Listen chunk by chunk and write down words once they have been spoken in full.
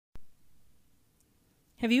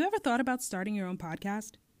Have you ever thought about starting your own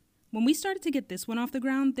podcast? When we started to get this one off the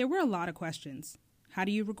ground, there were a lot of questions. How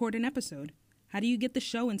do you record an episode? How do you get the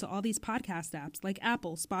show into all these podcast apps like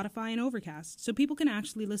Apple, Spotify, and Overcast so people can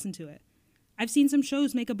actually listen to it? I've seen some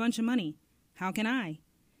shows make a bunch of money. How can I?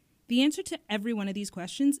 The answer to every one of these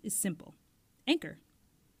questions is simple. Anchor.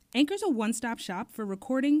 Anchor's a one-stop shop for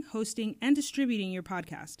recording, hosting, and distributing your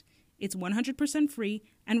podcast. It's 100% free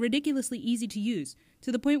and ridiculously easy to use,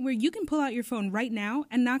 to the point where you can pull out your phone right now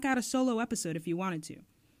and knock out a solo episode if you wanted to.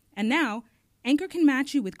 And now, Anchor can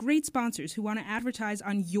match you with great sponsors who want to advertise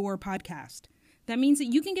on your podcast. That means that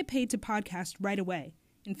you can get paid to podcast right away.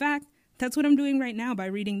 In fact, that's what I'm doing right now by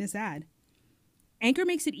reading this ad. Anchor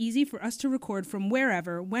makes it easy for us to record from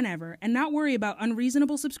wherever, whenever, and not worry about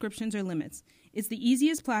unreasonable subscriptions or limits. It's the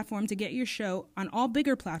easiest platform to get your show on all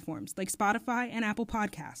bigger platforms like Spotify and Apple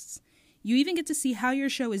Podcasts. You even get to see how your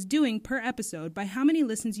show is doing per episode by how many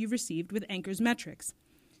listens you've received with Anchor's metrics.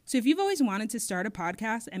 So if you've always wanted to start a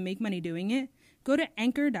podcast and make money doing it, go to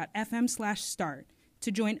anchor.fm/start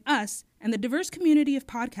to join us and the diverse community of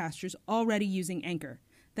podcasters already using Anchor.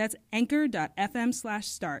 That's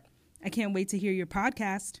anchor.fm/start. I can't wait to hear your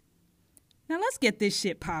podcast. Now let's get this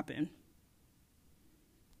shit poppin'.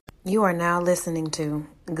 You are now listening to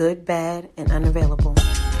Good, Bad, and Unavailable.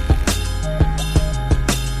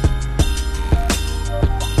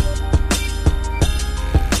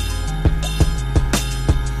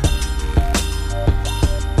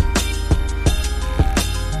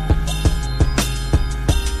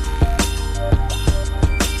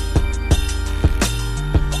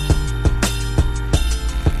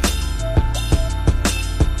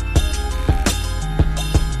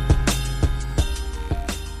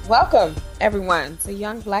 Welcome, everyone, to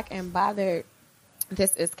Young, Black, and Bothered.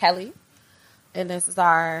 This is Kelly, and this is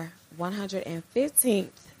our 115th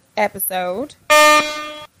episode.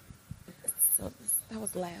 So that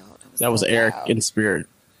was loud. That was Eric in spirit.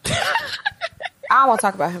 I don't want to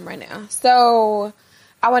talk about him right now. So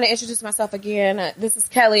I want to introduce myself again. This is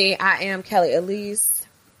Kelly. I am Kelly Elise,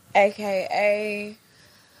 a.k.a.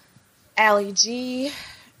 Allie G,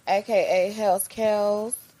 a.k.a. Hells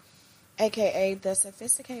Kells, a.k.a. the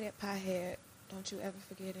sophisticated piehead. Don't you ever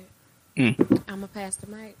forget it. I'm going to pass the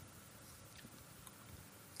mic.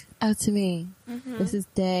 Oh, to me. Mm-hmm. This is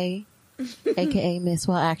Day, a.k.a. Miss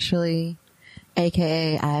Well Actually,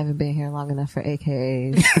 a.k.a. I haven't been here long enough for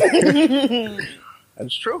a.k.a.s.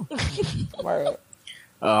 That's true. Word.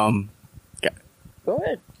 Yeah. Go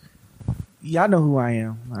ahead. Y'all know who I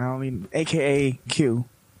am. I don't mean a.k.a. Q,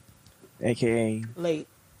 a.k.a. Late.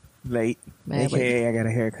 Man, a.k.a. I got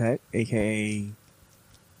a haircut, a.k.a.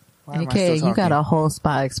 a.k.a. you got a whole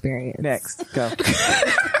spa experience. Next, go.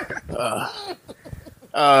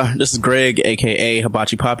 This is Greg, a.k.a.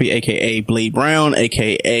 Hibachi Poppy, a.k.a. Blade Brown,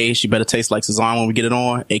 a.k.a. She better taste like Sazan when we get it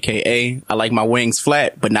on, a.k.a. I like my wings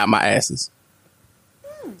flat, but not my asses.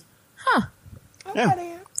 Huh.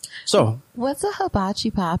 Yeah. So. What's a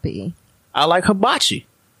hibachi poppy? I like hibachi.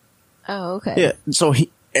 Oh, okay. Yeah. So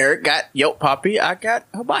Eric got Yo Poppy, I got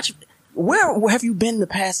hibachi. Where have you been the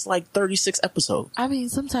past like 36 episodes? I mean,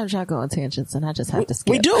 sometimes y'all go on tangents and I just have to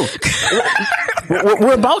skip. We do.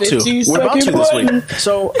 We're about to. We're about to this week.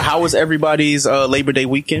 So how was everybody's Labor Day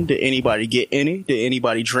weekend? Did anybody get any? Did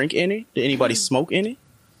anybody drink any? Did anybody smoke any?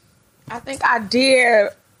 I think I did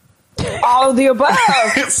all of the above.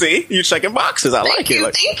 See? You're checking boxes. I like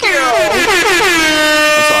it. Thank you.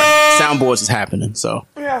 I'm sorry. Soundboards is happening, so.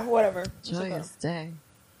 Yeah, whatever. Joyous day.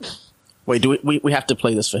 Wait, do we have to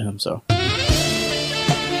play this for him, so. This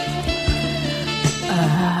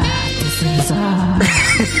is,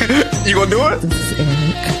 You gonna do it? This is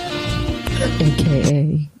Eric,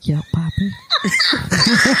 a.k.a. Yo Poppy.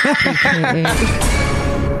 a.k.a.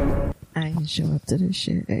 I ain't show up to this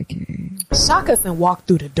shit, a.k.a. Shock us and walk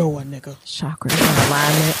through the door, nigga. Chakra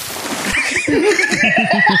alignment.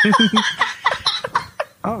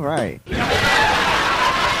 All right.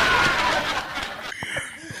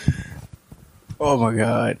 Oh my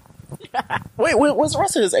God. Wait, what's the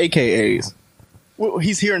rest of his AKAs? Well,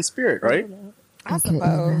 he's here in spirit, right? I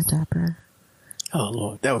suppose. Oh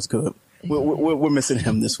Lord, that was good. We're missing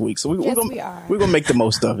him this week, so we're gonna make the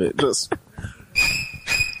most of it. Just,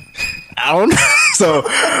 I don't know. So,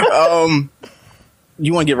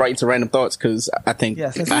 you want to get right into random thoughts because I think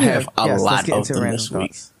I have a lot of them this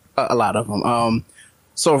week. A lot of them.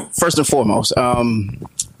 So first and foremost,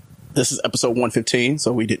 this is episode 115,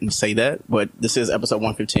 so we didn't say that, but this is episode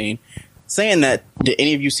 115. Saying that, did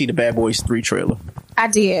any of you see the Bad Boys 3 trailer? I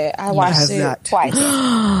did. I watched it twice.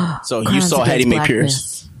 So you saw Hattie Mae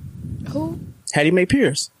Pierce. Who? Hattie Mae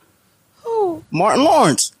Pierce. Who? Martin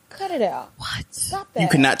Lawrence. Cut it out. What? Stop that. You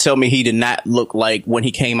cannot tell me he did not look like when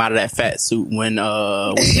he came out of that fat suit when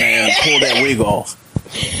what's man pulled that wig off.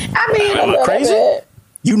 I mean, Am I crazy?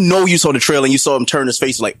 You know, you saw the trailer and you saw him turn his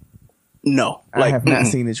face like, no. Like, I have not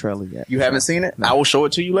seen the trailer yet. You haven't seen it? No. I will show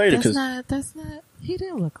it to you later. That's not. He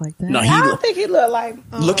didn't look like that. No, I don't think he looked like.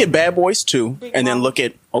 Look at Bad Boys 2, and then look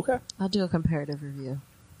at. Okay. I'll do a comparative review.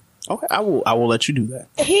 Okay, I will let you do that.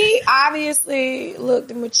 He obviously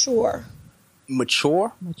looked mature.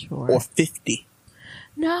 Mature or 50?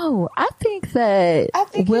 No, I think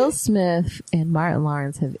Will Smith and Martin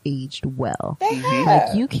Lawrence have aged well. They have.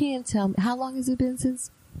 Like, you can't tell me how long has it been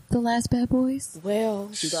since the last Bad Boys? Well,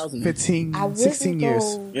 16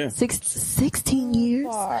 years. Yeah. 16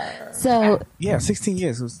 years. So 16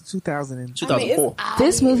 years. It was 2004. I mean,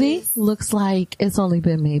 this movie looks like it's only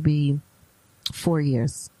been maybe 4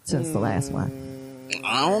 years since the last one.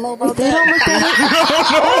 I don't know about They don't look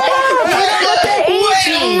that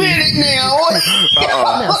aging.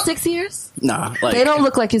 No, 6 years? Nah. They don't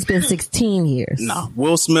look like it's been 16 years. Nah.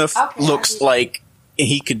 Will Smith looks like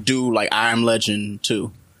he could do like I Am Legend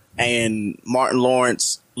too. And Martin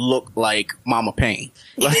Lawrence looked like Mama Payne.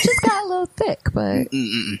 He just got a little thick, but...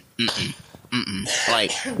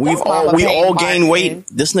 Like we all gained weight.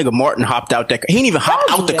 This nigga Martin hopped out that car. He didn't even hop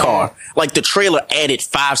out the car. Like the trailer added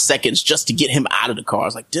 5 seconds just to get him out of the car. I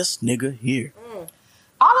was like, this nigga here.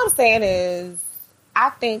 All I'm saying is, I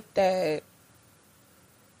think that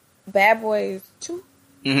Bad Boys 2,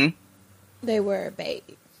 they were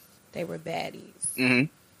babes. They were baddies.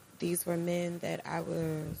 These were men that I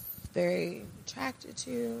was very attracted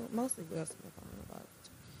to. Mostly Will Smith. I don't know about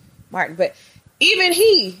Martin, but even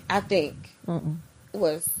he, I think,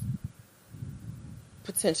 was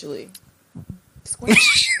potentially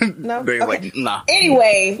squishy. No? Okay. Like, nah.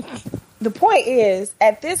 Anyway, the point is,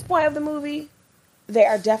 at this point of the movie, they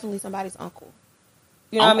are definitely somebody's uncle.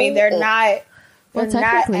 You know what I mean? They're not. Well,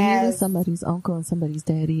 technically, he is somebody's uncle and somebody's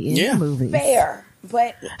daddy in the movies. Fair,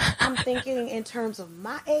 but I'm thinking in terms of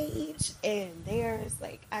my age and theirs.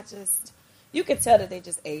 Like, you could tell that they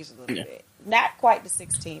just aged a little bit. Not quite the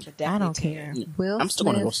 16, but definitely. I don't care. I'm still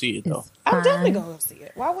gonna go see it though. I'm definitely gonna go see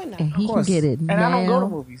it. Why wouldn't I? And he can get it and now. I don't go to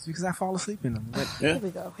movies because I fall asleep in them. But Here we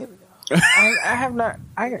go. I have not.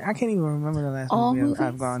 I can't even remember the last movie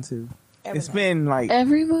I've gone to. It's been like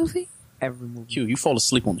every movie. Every movie. Q, you fall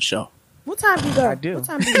asleep on the show. What time do you go? I do. What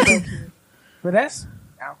time do you go? But that's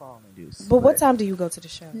alcohol induced. But what time do you go to the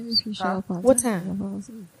show? What time?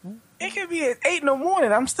 It could be at 8 in the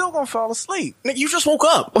morning. I'm still gonna fall asleep. You just woke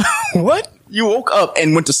up. What? You woke up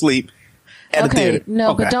and went to sleep at a theater.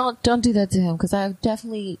 No, but don't do that to him because I've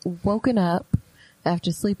definitely woken up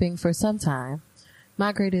after sleeping for some time,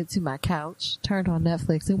 migrated to my couch, turned on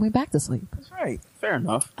Netflix, and went back to sleep. That's right. Fair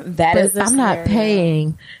enough. I'm not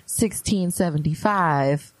paying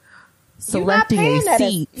 $16.75. Selecting a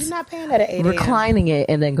seat, you're not paying that at 8 a.m. reclining it,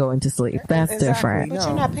 and then going to sleep. That's different. But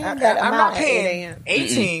you're not paying that I'm amount not paying at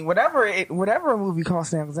 18, whatever a movie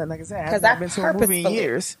costs now. Because, like I said, I haven't been to a movie in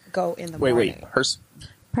years. Go in the morning.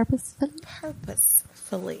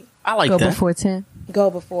 Purposefully. I like go that. Before 10.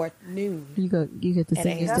 Go before noon. You get the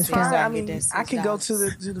seniors discount. I mean, I can go to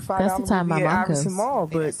the $5 That's the time movie my at mom Iverson goes. Mall,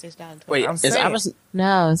 but wait, I'm is saying, Iverson?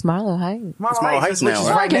 No, it's Marlowe Heights. Marlowe Heights now. is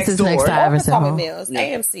I right guess next it's next door. to Iverson Mall. Mills,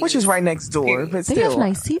 AMC, Which is right next door, but They still, have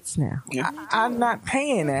nice seats now. I'm not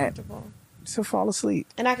paying that to fall asleep.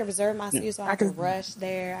 And I can reserve my seat so I can rush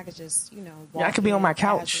there. I could just, walk I could be on my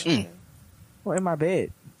couch casually. or in my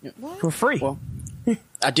bed for free. Well,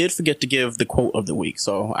 I did forget to give the quote of the week,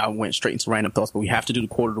 so I went straight into random thoughts, but we have to do the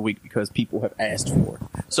quote of the week because people have asked for it.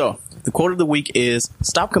 So, the quote of the week is,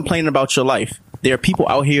 stop complaining about your life. There are people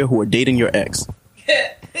out here who are dating your ex.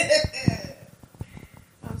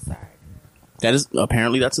 I'm sorry. That is,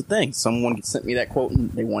 apparently that's a thing. Someone sent me that quote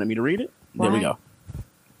and they wanted me to read it. Why? There we go.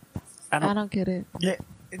 I don't get it. Yeah.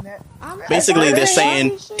 Basically, they're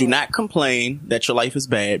saying, do not complain that your life is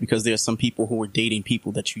bad because there are some people who are dating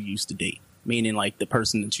people that you used to date. Meaning, like, the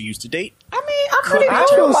person that you used to date. I mean, I'm pretty much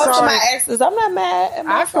with most of my exes. I'm not mad at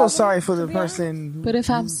I feel sorry for the person. But if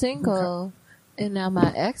I'm single and now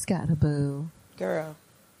my ex got a boo, girl,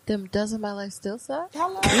 then doesn't my life still suck?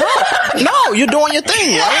 Hello? No, you're doing your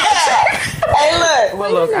thing, right? Hey, look.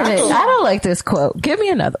 Well, look, I don't like this quote. Give me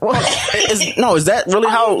another one. Is that really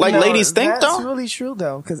how ladies think, though? That's really true,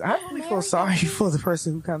 though, because I really feel sorry for the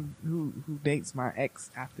person who dates my ex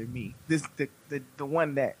after me. The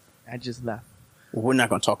one that I just left. Well, we're not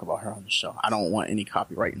going to talk about her on the show. I don't want any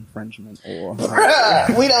copyright infringement or.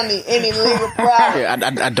 We don't need any legal problem.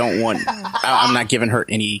 Yeah, I don't want. I'm not giving her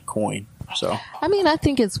any coin. So. I mean, I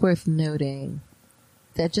think it's worth noting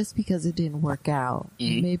that just because it didn't work out,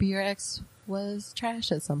 maybe your ex was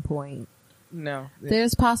trash at some point. No.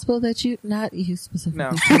 There's possible that not you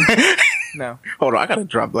specifically. No. No. Hold on, I gotta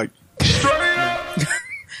drop like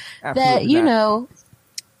that. You know,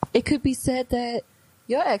 it could be said that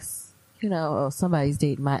your ex, somebody's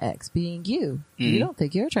dating my ex, being you. Mm-hmm. You don't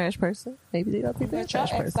think you're a trash person. Maybe they don't think they're a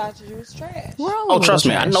trash person. Thought you was trash. Trust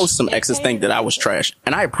me, I know some exes think that I was trash,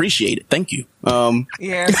 and I appreciate it. Thank you.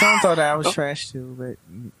 Yeah, some thought I was trash too, but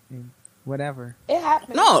whatever. It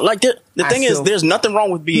happens. No, like the thing is, there's nothing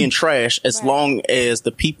wrong with being trash as long as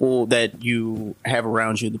the people that you have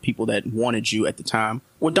around you, the people that wanted you at the time,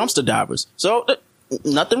 were dumpster divers. So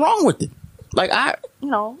nothing wrong with it. Like I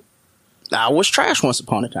was trash once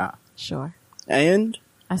upon a time. Sure. And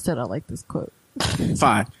I still don't like this quote.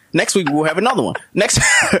 Fine. Next week we'll have another one. Next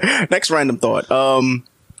random thought.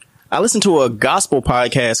 I listened to a gospel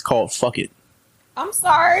podcast called Fuck It. I'm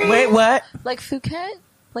sorry. Wait, what? Like Phuket?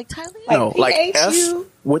 Like Thailand? No, like P-H-U?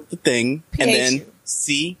 F with the thing P-H-U. and then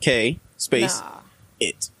C-K space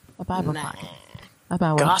it. A Bible podcast.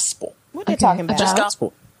 About what? Gospel. What they talking about? Just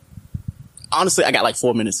gospel. Honestly, I got like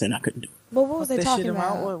 4 minutes in. I couldn't do it. But what was they talking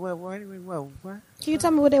about? What? Can you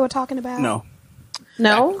tell me what they were talking about? No.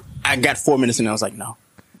 No? I got 4 minutes and I was like, no.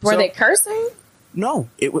 Were they cursing? No.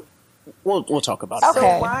 We'll talk about it.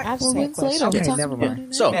 Okay. Okay, never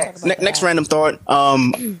mind. So, next random thought.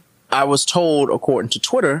 I was told, according to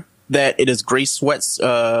Twitter, that it is Gray Sweat's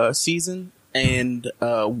season and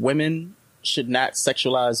women should not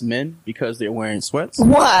sexualize men because they're wearing sweats.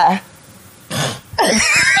 Why?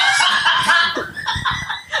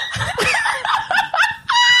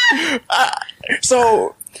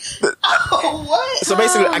 So what? So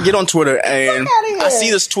basically, I get on Twitter and I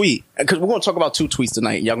see this tweet because we're going to talk about 2 tweets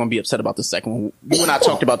tonight. Y'all going to be upset about the second one. You and I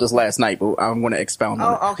talked about this last night, but I'm going to expound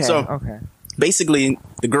on it. Okay. So basically,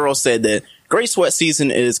 the girl said that Gray Sweat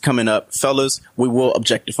season is coming up, fellas. We will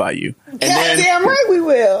objectify you. And damn right we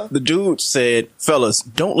will. The dude said, fellas,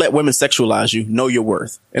 don't let women sexualize you. Know your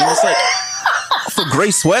worth. And it's like, for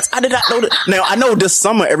Gray Sweats, I did not know that. Now I know this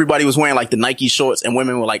summer everybody was wearing like the Nike shorts, and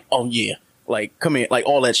women were like, "Oh yeah, like come here," like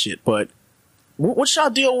all that shit. But what's y'all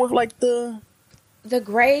deal with like the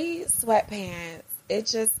gray sweatpants? It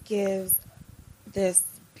just gives this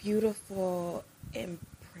beautiful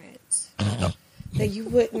imprint that you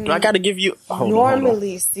wouldn't. I got to give you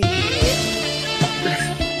normally see it.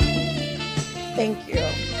 Thank you,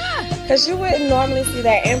 because you wouldn't normally see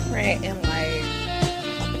that imprint in like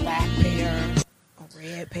a black pair, a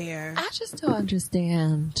red pair. I just don't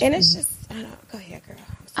understand. And it's just, I don't know. Go ahead, girl.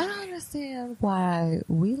 I don't understand why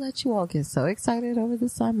we let you all get so excited over the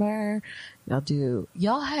summer.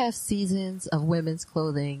 Y'all have seasons of women's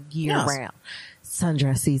clothing year round.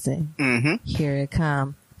 Sundress season. Mm-hmm. Here it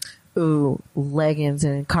come. Ooh, leggings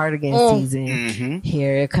and cardigan season. Mm-hmm.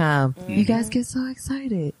 Here it come. Mm-hmm. You guys get so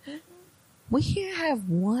excited. Mm-hmm. We can't have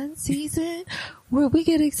one season where we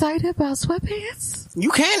get excited about sweatpants.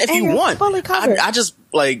 You can if you want. Fully covered. I just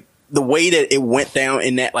like the way that it went down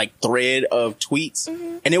in that like thread of tweets,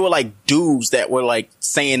 and they were like dudes that were like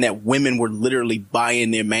saying that women were literally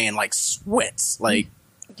buying their man like sweats. Like,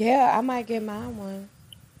 yeah, I might get mine one.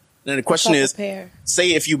 Then the question is,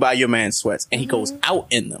 say if you buy your man sweats and he goes out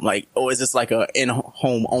in them, like, or is this like a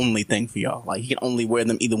in-home only thing for y'all? Like he can only wear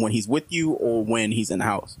them either when he's with you or when he's in the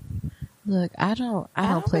house. Look, I don't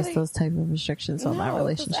place those type of restrictions on my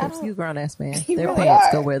relationships. You grown ass man. Their really pants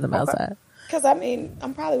go wear them outside. Because I mean,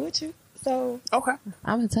 I'm probably with you, so okay.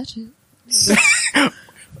 I'm gonna touch it.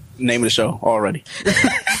 Name of the show already.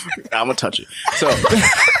 I'm gonna touch it. So,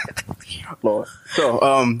 Lord. So,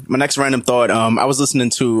 my next random thought. I was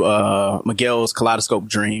listening to Miguel's Kaleidoscope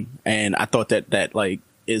Dream, and I thought that like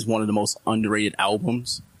is one of the most underrated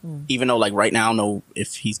albums. Even though like right now I don't know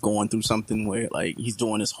if he's going through something where like he's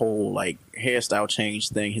doing this whole like hairstyle change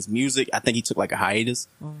thing. His music, I think he took like a hiatus,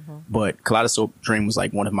 but Kaleidoscope Dream was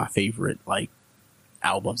like one of my favorite like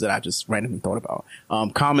albums that I just randomly thought about.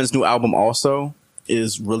 Common's new album also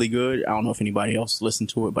is really good. I don't know if anybody else listened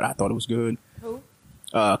to it, but I thought it was good. Who?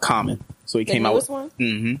 Common. So he came out with one?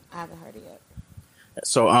 I haven't heard it yet.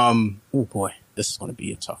 So oh boy, this is going to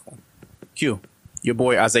be a tough one. Q, your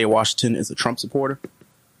boy Isaiah Washington is a Trump supporter.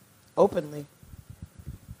 Openly.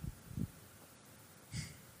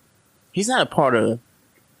 He's not a part of.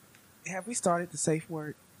 Have we started the safe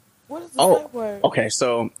word? What is the safe word? Okay,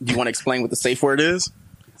 so do you want to explain what the safe word is?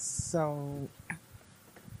 So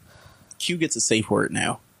Q gets a safe word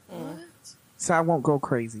now. So I won't go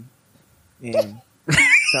crazy. And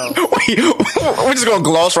so wait, we're just gonna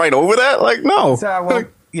gloss right over that? Like no. So I won't.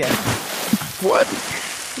 Yeah. What?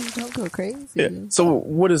 Don't go crazy. Yeah. So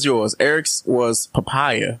what is yours? Eric's was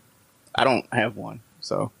papaya. I don't have one,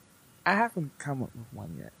 so I haven't come up with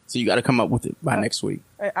one yet. So you got to come up with it by next week.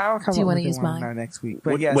 I'll come up with one next week.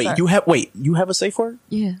 But you have a safe word?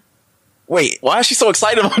 Yeah. Wait, why is she so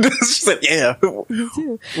excited about this? She said, yeah. Me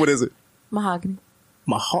too. What is it? Mahogany.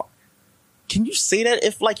 Can you say that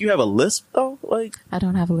if like you have a lisp though? Like I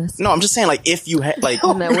don't have a lisp. No, I'm just saying like if you had like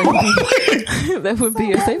that would be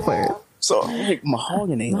your safe word. So like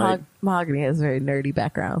mahogany. Mahogany has very nerdy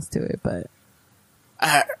backgrounds to it, but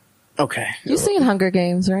okay. You've seen Hunger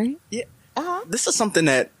Games, right? Yeah. This is something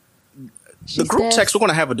that the group text. We're going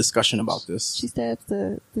to have a discussion about this. She stabs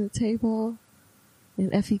the table,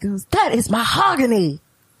 and Effie goes, "That is mahogany."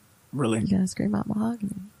 Really? You gotta scream out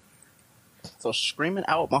mahogany. So screaming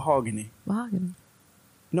out mahogany. Mahogany. You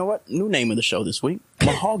know what? New name of the show this week.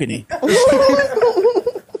 Mahogany.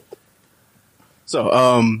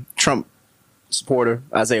 So, Trump supporter,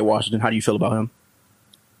 Isaiah Washington, how do you feel about him?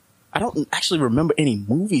 I don't actually remember any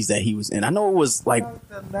movies that he was in. I know it was like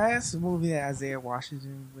the last movie that Isaiah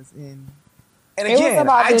Washington was in. And again,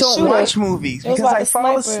 I don't watch movies because I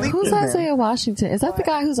fall asleep. Who's Isaiah Washington? Is that the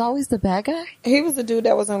guy who's always the bad guy? He was the dude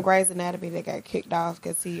that was on Grey's Anatomy that got kicked off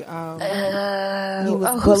because he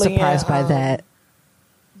was who's surprised by that?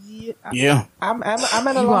 Yeah. I'm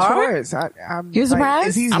at a loss for words. You're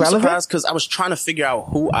surprised? I'm surprised because I was trying to figure out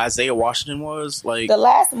who Isaiah Washington was. Like the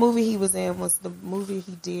last movie he was in was the movie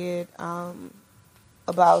he did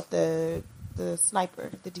about the sniper,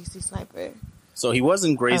 the DC sniper. So he was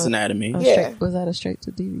in Grey's Anatomy. Yeah. Was that a straight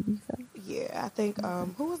to DVD film? Yeah, I think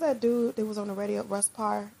who was that dude that was on the radio? Russ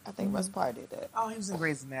Parr. I think Russ Parr did that. Oh, he was in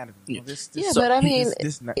Grey's Anatomy. Yeah, but I mean,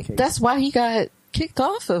 that's why he got kicked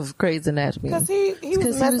off of Grey's Anatomy. Because he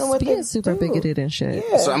was messing with being super bigoted and shit.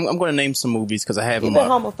 Yeah. So I'm going to name some movies because I have them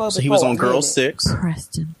up. So he was on Girl 6.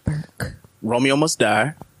 Preston Burke. Romeo Must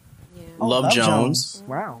Die. Yeah. Love Jones.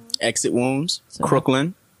 Wow. Exit Wounds.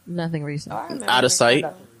 Crooklyn. Nothing recent. Out of Sight.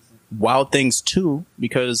 Wild Things 2,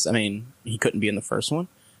 because, I mean, he couldn't be in the first one.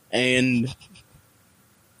 And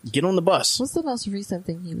Get on the Bus. What's the most recent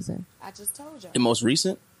thing he was in? I just told you. The most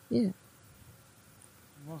recent? Yeah.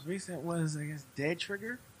 The most recent was, I guess, Dead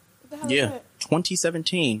Trigger? What the hell Yeah. is that?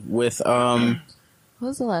 2017 with, What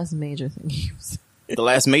was the last major thing he was in? the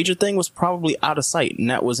last major thing was probably Out of Sight, and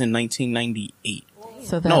that was in 1998.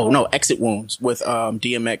 So No, Exit Wounds with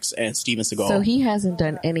DMX and Steven Seagal. So he hasn't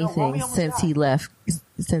done anything since he left,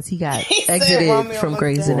 since he got exited from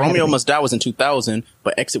Grey's Anatomy. Romeo Must Die was in 2000,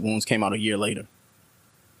 but Exit Wounds came out a year later,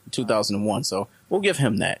 2001. So we'll give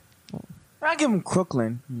him that. I give him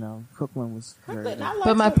Crooklyn. Crooklyn was very good.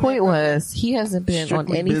 But my point was, he hasn't been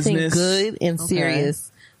Strictly on anything Business. good and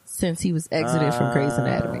serious since he was exited from Grey's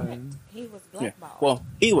Anatomy. He was Yeah. blackballed. Well,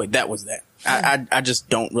 either way, that was that. I just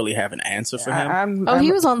don't really have an answer for him.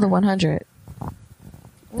 He was on the 100.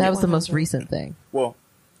 That was the most recent thing. Well,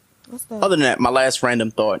 What's that? other than that, my last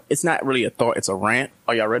random thought. It's not really a thought. It's a rant.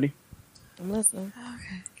 Are y'all ready? I'm listening.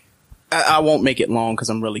 I won't make it long because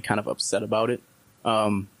I'm really kind of upset about it.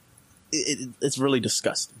 It's really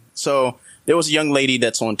disgusting. So there was a young lady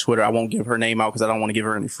that's on Twitter. I won't give her name out because I don't want to give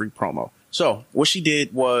her any free promo. So what she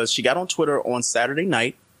did was she got on Twitter on Saturday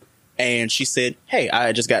night and she said, "Hey, I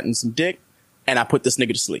had just gotten some dick and I put this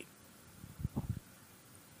nigga to sleep."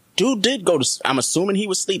 Dude did go to, I'm assuming he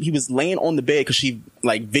was asleep. He was laying on the bed because she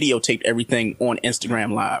like videotaped everything on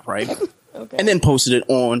Instagram Live, right? Okay. And then posted it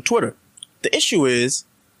on Twitter. The issue is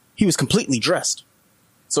he was completely dressed.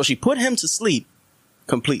 So she put him to sleep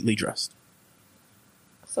completely dressed.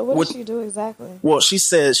 So what did she do exactly? Well, she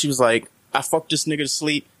said, she was like, "I fucked this nigga to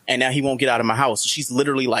sleep and now he won't get out of my house." She's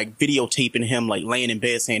literally like videotaping him like laying in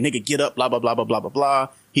bed saying, "Nigga, get up, blah, blah, blah, blah, blah, blah, blah."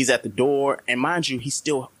 He's at the door. And mind you, he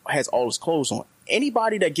still has all his clothes on.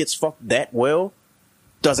 Anybody that gets fucked that well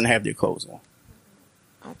doesn't have their clothes on.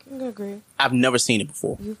 I can agree. I've never seen it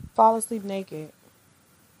before. You fall asleep naked.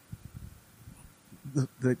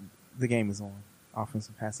 The game is on.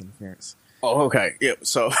 Offensive pass interference. Oh, okay. Yeah.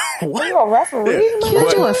 So What? You a referee? man? You're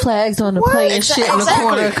doing flags on the play and shit in the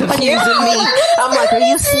corner, confusing me. I'm like, are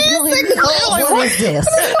you signaling me? What is this?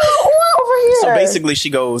 Over here. So basically she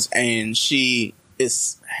goes and she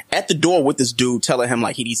is at the door with this dude telling him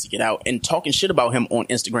like he needs to get out and talking shit about him on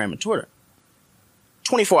Instagram and Twitter.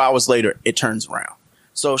 24 hours later, it turns around.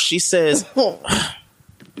 So she says,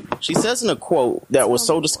 she says in a quote that was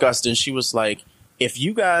so disgusting, she was like, "If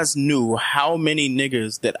you guys knew how many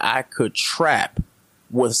niggas that I could trap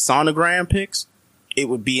with sonogram pics, it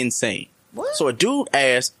would be insane." What? So a dude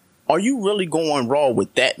asked, "Are you really going raw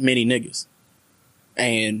with that many niggas?"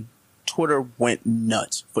 And Twitter went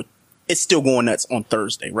nuts. But it's still going nuts on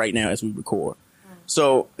Thursday, right now as we record.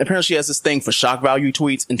 So apparently she has this thing for shock value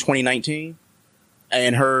tweets in 2019.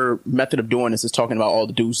 And her method of doing this is talking about all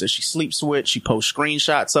the dudes that she sleeps with. She posts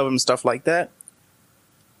screenshots of them and stuff like that.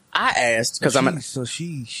 I asked because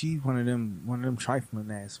she one of them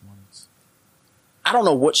trifling ass ones. I don't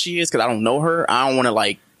know what she is because I don't know her. I don't want to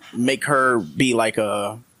like make her be like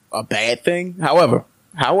a bad thing. However,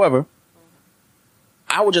 I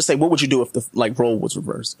would just say, what would you do if the like role was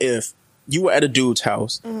reversed? If you were at a dude's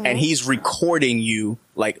house and he's recording you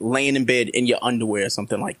like laying in bed in your underwear or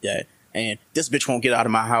something like that, and this bitch won't get out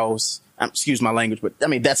of my house. Excuse my language, but I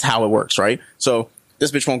mean that's how it works, right? So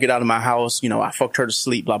this bitch won't get out of my house. You know, I fucked her to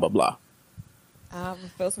sleep. Blah blah blah. I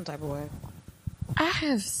would feel some type of way. I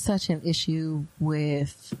have such an issue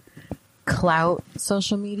with clout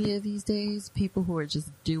social media these days. People who are just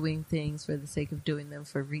doing things for the sake of doing them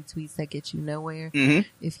for retweets that get you nowhere. Mm-hmm.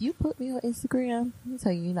 If you put me on Instagram, let me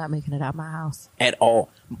tell you, you're not making it out my house. At all.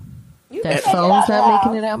 That phone's not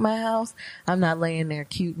making it out my house. I'm not laying there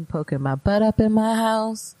cute and poking my butt up in my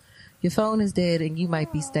house. Your phone is dead and you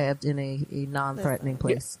might be stabbed in a non-threatening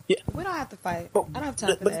place. Yeah. We don't have to fight. I don't have time for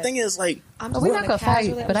that. But the thing is, like, we're not going to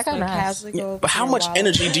fight, but I got an ass. But how much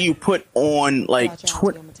energy do you put on, like,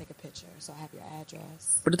 Twitter? I'm going to take a picture, so I have your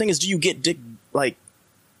address. But the thing is, do you get dick, like,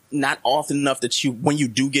 not often enough that when you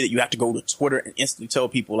do get it, you have to go to Twitter and instantly tell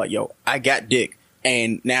people, like, yo, I got dick,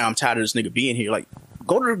 and now I'm tired of this nigga being here. Like,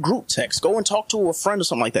 go to the group text. Go and talk to a friend or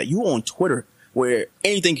something like that. You on Twitter where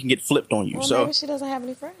anything can get flipped on you. Well, so maybe she doesn't have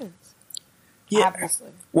any friends. Yeah. Obviously.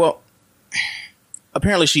 Well,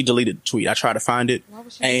 apparently she deleted the tweet. I tried to find it, Why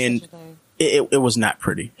would she and do such a thing? it was not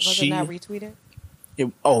pretty. Was it not retweeted?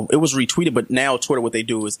 It was retweeted, but now Twitter, what they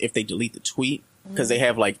do is if they delete the tweet, because they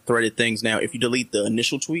have like threaded things now, if you delete the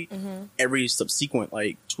initial tweet, every subsequent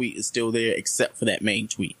like tweet is still there except for that main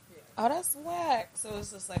tweet. Oh, that's whack. So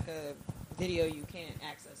it's just like a video you can't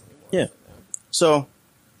access anymore. Yeah. So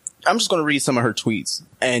I'm just going to read some of her tweets,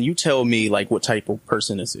 and you tell me like what type of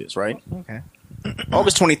person this is, right? Okay.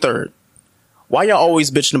 August 23rd. Why y'all always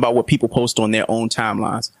bitching about what people post on their own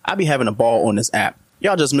timelines? I be having a ball on this app.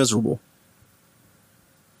 Y'all just miserable.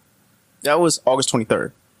 That was August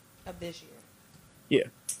 23rd. Of this year. Yeah.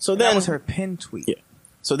 So then that was her pin tweet. Yeah.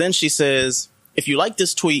 So then she says, if you like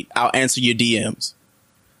this tweet, I'll answer your DMs.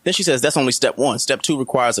 Then she says, that's only step 1. Step 2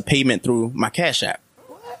 requires a payment through my Cash App.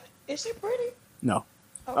 What? Is she pretty? No.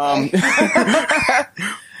 Okay.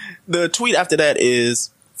 The tweet after that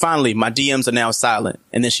is, finally, my DMs are now silent.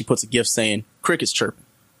 And then she puts a gift saying, crickets chirping.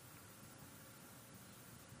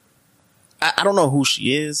 I don't know who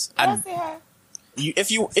she is. Can I see her?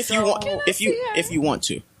 If you want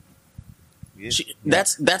to. Yeah.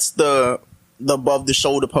 That's the above the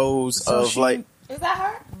shoulder pose of like. Is that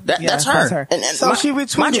her? That's her. And so she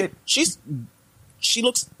retweeted. She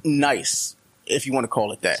looks nice, if you want to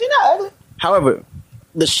call it that. She's not ugly. However,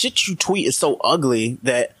 the shit you tweet is so ugly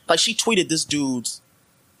that like she tweeted this dude's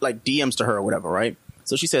like DMs to her or whatever, right?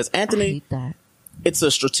 So she says, Anthony, I hate that. It's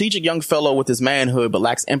a strategic young fellow with his manhood, but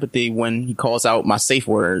lacks empathy when he calls out my safe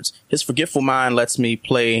words. His forgetful mind lets me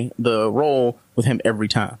play the role with him every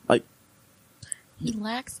time. Like, he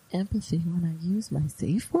lacks empathy when I use my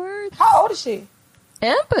safe words. How old is she?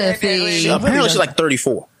 Empathy. Apparently she's like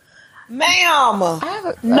 34. Ma'am.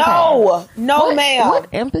 What, ma'am. What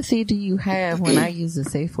empathy do you have when I use a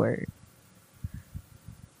safe word?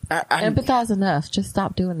 I empathize enough. Just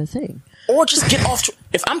stop doing the thing. Or just get off.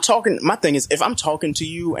 If I'm talking, my thing is, if I'm talking to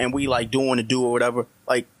you and we like doing a do or whatever,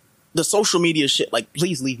 like the social media shit, like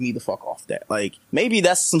please leave me the fuck off that. Like maybe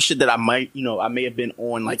that's some shit that I may have been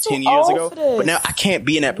on like 10 years ago, but now I can't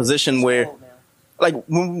be in that position where, like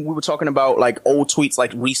when we were talking about like old tweets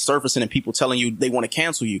like resurfacing and people telling you they want to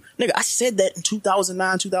cancel you. Nigga, I said that in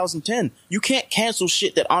 2009, 2010. You can't cancel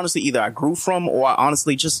shit that honestly either I grew from or I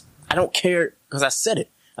honestly just, I don't care because I said it.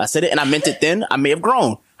 I said it and I meant it then. I may have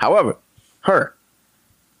grown. However, her.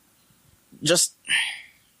 Just,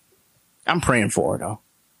 I'm praying for her though.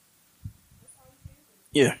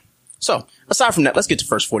 Yeah. So, aside from that, let's get to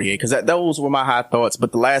First 48 because those were my high thoughts.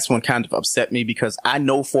 But the last one kind of upset me because I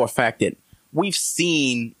know for a fact that we've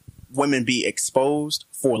seen women be exposed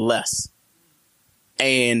for less.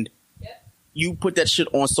 And you put that shit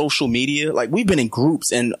on social media. Like, we've been in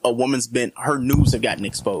groups and a woman's her news have gotten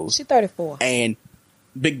exposed. She's 34. And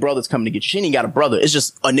Big Brother's coming to get you. She ain't got a brother. It's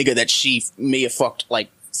just a nigga that she may have fucked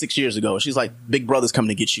like 6 years ago. She's like, Big Brother's coming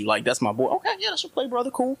to get you. Like, that's my boy. Okay, yeah, that's your play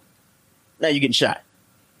brother. Cool. Now you're getting shot.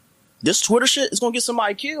 This Twitter shit is going to get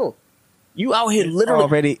somebody killed. You out here literally.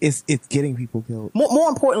 Already, it's getting people killed. More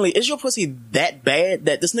importantly, is your pussy that bad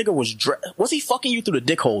that this nigga was he fucking you through the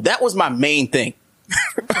dick hole? That was my main thing.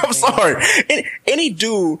 I'm sorry. Any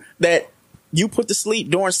dude that you put to sleep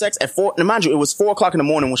during sex at 4. Now, mind you, it was 4:00 in the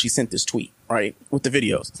morning when she sent this tweet, right, with the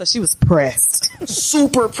videos. So she was pressed,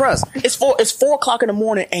 super pressed. It's 4:00 in the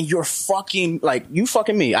morning, and you're fucking like you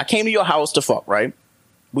fucking me. I came to your house to fuck, right?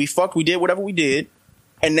 We fucked. We did whatever we did,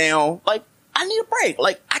 and now like I need a break.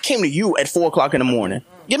 Like I came to you at 4:00 in the morning.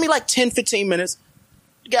 Give me like 10-15 minutes,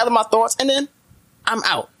 gather my thoughts, and then I'm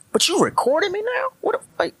out. But you recorded me now? What?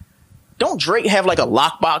 Like, don't Drake have like a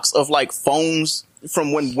lockbox of like phones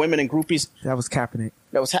from when women and groupies? That was Kaepernick.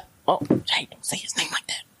 That was hey, don't say his name like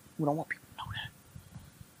that. We don't want people to know that.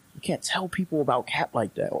 You can't tell people about Cap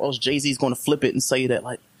like that, or else Jay-Z's going to flip it and say that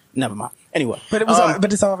like. Never mind. Anyway, but it was.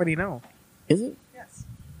 But it's already known. Is it? Yes.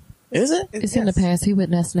 Is it? It's in the past. He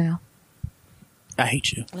witnessed now. I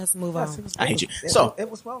hate you. Let's move on. I hate you. It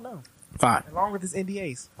was well known. Fine. Along with his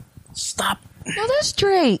NDAs. Stop. No, that's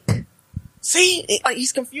Drake. See,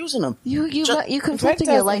 he's confusing them. You conflicting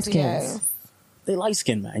your light skins. They light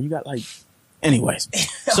skin, man. You got like. Anyways,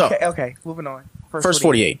 so okay. Moving on. First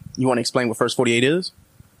 48. You want to explain what First 48 is?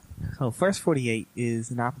 So First 48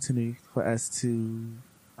 is an opportunity for us to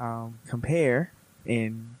compare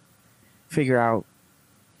and figure out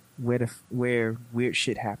where weird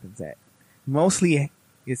shit happens at. Mostly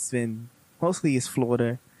it's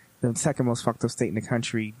Florida, the second most fucked up state in the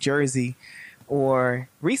country, Jersey, or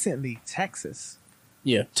recently Texas.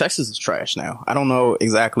 Yeah, Texas is trash now. I don't know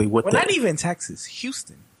exactly what. Well, not even Texas,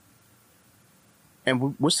 Houston.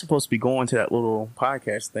 And we're supposed to be going to that little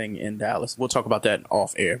podcast thing in Dallas. We'll talk about that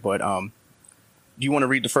off air. But do you want to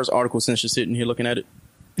read the first article since you're sitting here looking at it?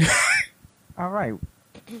 All right.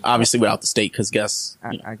 Obviously, without the state, because guess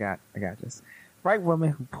I got this. White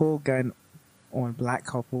woman who pulled gun on black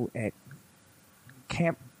couple at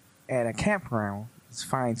a campground is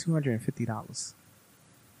fined $250.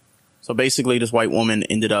 So basically, this white woman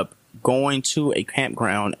ended up going to a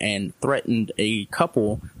campground and threatened a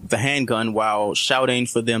couple with a handgun while shouting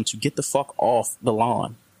for them to get the fuck off the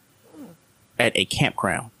lawn at a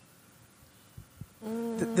campground.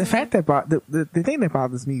 The fact that the thing that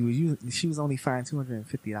bothers me was she was only fined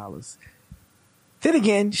 $250. Then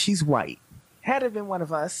again, she's white. Had it been one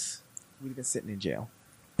of us, we'd have been sitting in jail.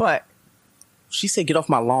 But she said, "Get off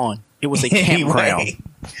my lawn." It was a campground.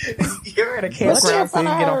 You're at a campground saying,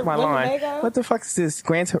 "Get off my lawn." What the fuck is this?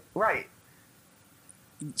 Right.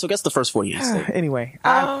 So guess the first 48 state. Anyway,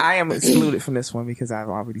 I am excluded from this one because I've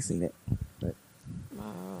already seen it. But.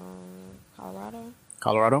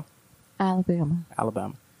 Colorado?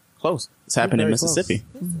 Alabama. Close. It's happened in Mississippi.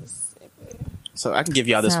 So I can give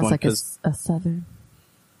y'all this one because a southern.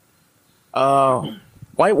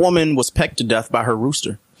 White woman was pecked to death by her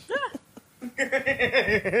rooster.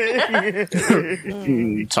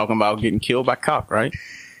 Talking about getting killed by cock, right?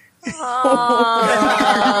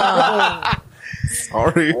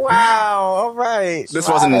 Sorry. Wow. All right. This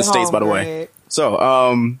wasn't in the States, by the way. So,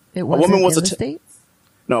 a woman was States?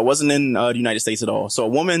 No, it wasn't in the United States at all. So a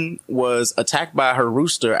woman was attacked by her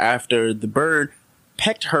rooster after the bird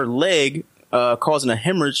pecked her leg, causing a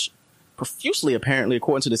hemorrhage profusely, apparently.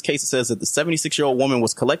 According to this case, it says that the 76-year-old woman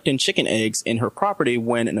was collecting chicken eggs in her property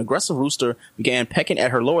when an aggressive rooster began pecking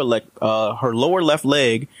at her lower left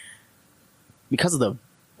leg because of the,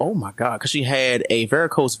 oh my God, because she had a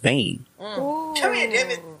varicose vein. Come here,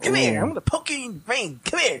 damn it. Come here. I'm going to poke you in the vein.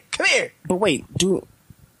 Come here. But wait,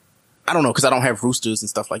 I don't know, because I don't have roosters and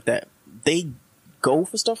stuff like that. They go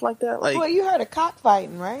for stuff like that? Like, well, you heard of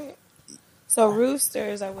cockfighting, right? So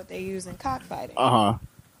roosters are what they use in cockfighting. Uh-huh.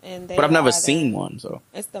 But I've never seen one, so.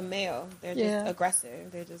 It's the male. They're just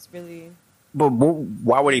aggressive. They're just really... But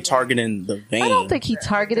why were they targeting the vein? I don't think he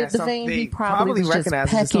targeted the vein. He probably was just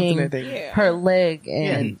pecking her leg,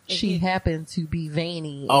 and she happened to be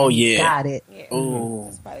veiny. Oh, yeah. Got it. Yeah.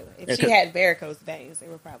 Oh. If she had varicose veins, they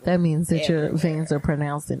were probably... That means that your veins are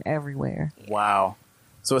pronounced in everywhere. Yeah. Wow.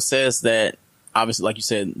 So it says that, obviously, like you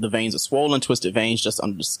said, the veins are swollen, twisted veins just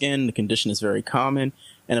under the skin. The condition is very common.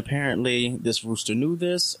 And apparently this rooster knew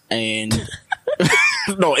this, and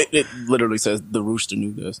no, it literally says the rooster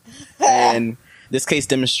knew this. And this case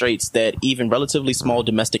demonstrates that even relatively small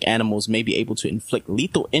domestic animals may be able to inflict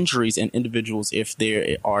lethal injuries in individuals if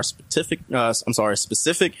there are specific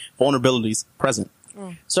vulnerabilities present.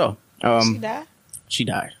 So, she died? She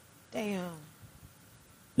died. Damn.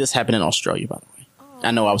 This happened in Australia, by the way.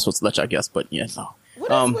 I know I was supposed to let y'all guess, but yeah, no.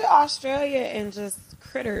 What is with Australia and just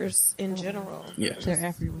critters in general? Yeah. They're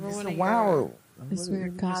everywhere. Wow. It's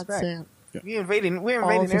weird. God sent. We're invading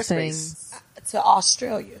their space. To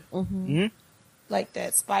Australia. Mm-hmm. Like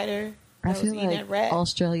that spider I that was feel eating like that rat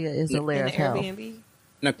Australia is a lair in of the hell. Airbnb.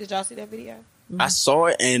 No. Did y'all see that video? I saw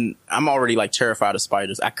it and I'm already like terrified of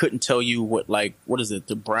spiders. I couldn't tell you what is it?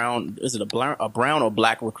 Is it a brown or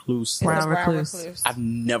black recluse? Brown recluse. I've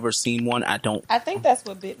never seen one. I think that's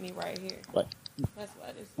what bit me right here. Like, that's what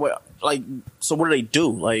it is. Well, like, so what do they do?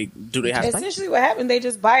 Like, do they have essentially what happened? They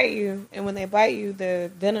just bite you, and when they bite you, the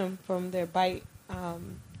venom from their bite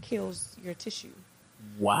kills your tissue.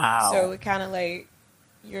 Wow. So it kind of like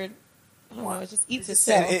it just eats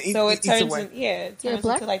itself. So it turns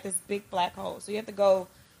into like this big black hole. So you have to go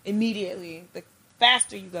immediately. The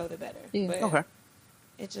faster you go, the better. Yeah. But okay.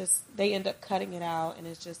 They end up cutting it out, and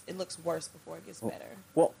it looks worse before it gets better.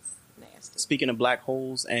 Well, nasty. Speaking of black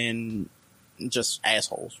holes and just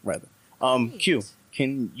assholes, rather. Q,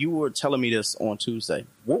 you were telling me this on Tuesday.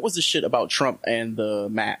 What was the shit about Trump and the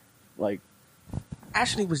map? Like,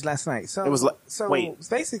 actually, it was last night. So it was. Wait,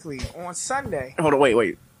 basically on Sunday. Hold on,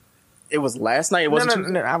 wait. It was last night. It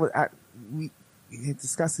wasn't. No. We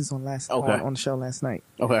discussed this on the show last night.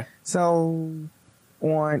 Okay. So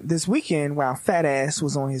on this weekend, while Fat Ass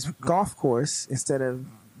was on his golf course, instead of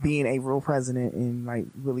being a real president and like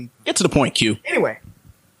really get to the point, Q. Anyway.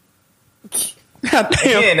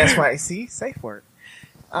 Again, that's why. See, safe word.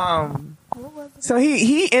 So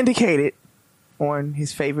he indicated on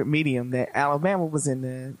his favorite medium that Alabama was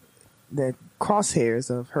in the crosshairs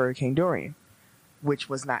of Hurricane Dorian, which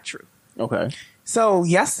was not true. Okay. So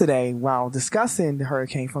yesterday, while discussing the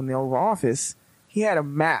hurricane from the Oval Office, he had a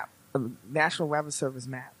map, a National Weather Service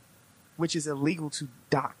map, which is illegal to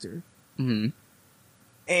doctor. Mm-hmm.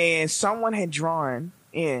 And someone had drawn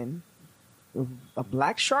in a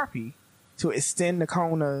black Sharpie to extend the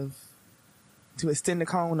cone of.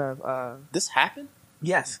 This happened?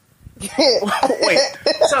 Yes. Wait.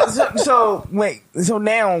 So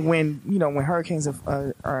now when hurricanes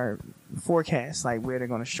are forecast, like where they're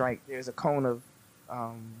going to strike, there's a cone of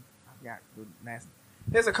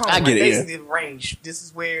there's a cone. I get it. Basically, the range. This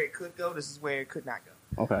is where it could go. This is where it could not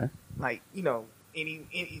go. Okay. Like any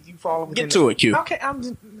if you fall within. Get to it, Q. Okay,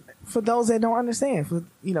 for those that don't understand,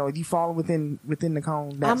 if you fall within the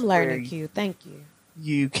cone, that's I'm learning, Q. Thank you.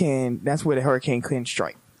 You can. That's where the hurricane couldn't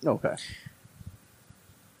strike. Okay.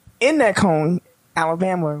 In that cone,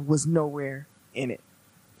 Alabama was nowhere in it.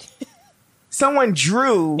 Someone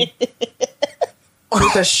drew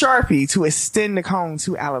with a Sharpie to extend the cone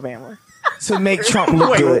to Alabama to make Trump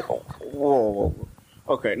look good. Whoa.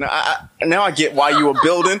 Okay, now I get why you were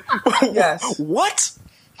building. Yes. What?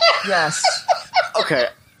 Yes. Okay.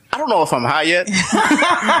 I don't know if I'm high yet.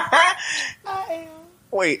 I am.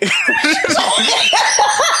 Wait.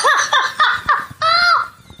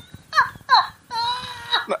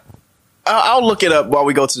 I'll look it up while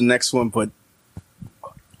we go to the next one, but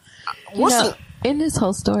in this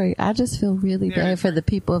whole story, I just feel really bad for the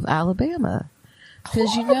people of Alabama.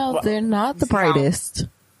 Because, they're not the brightest.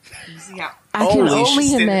 I can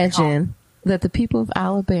only imagine that the people of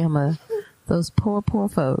Alabama, those poor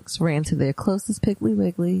folks, ran to their closest Piggly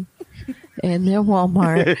Wiggly and their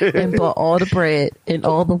Walmart and bought all the bread and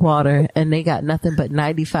all the water, and they got nothing but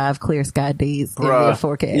 95 clear sky days in their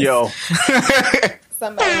forecast. Yo.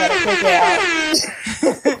 Somebody had to figure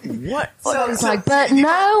out. What? So it's like, but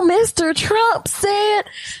no, Mr. Trump said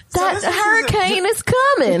that hurricane is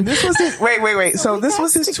coming. This was his, wait. So this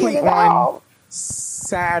was his tweet on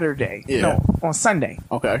Saturday. Yeah. No, on Sunday.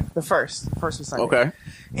 Okay. The first was Sunday. Okay.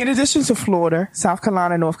 In addition to Florida, South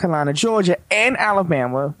Carolina, North Carolina, Georgia, and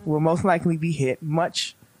Alabama will most likely be hit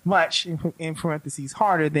much, in parentheses,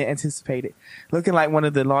 harder than anticipated. Looking like one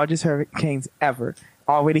of the largest hurricanes ever.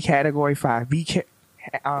 Already Category 5. In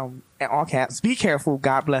all caps, be careful.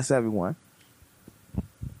 God bless everyone.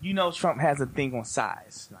 Trump has a thing on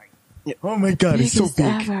size. Like, oh my God, it's so big.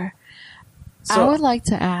 Ever. I would like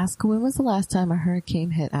to ask, when was the last time a hurricane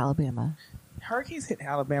hit Alabama? Hurricanes hit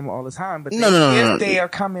Alabama all the time, but no. They are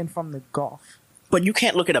coming from the Gulf. But you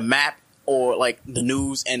can't look at a map or like the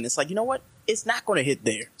news and it's like, you know what? It's not going to hit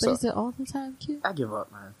there. But is it all the time, Q? I give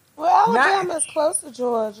up, man. Well, Alabama's close to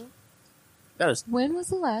Georgia. When was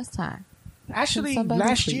the last time? Actually,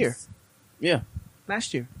 last year. Yeah.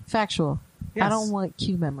 Last year. Factual. Yes. I don't want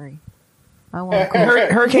Q memory. I want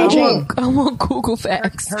Hurricane Gene. I want Google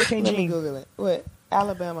facts. Hurricane Let me Gene. Google it. What?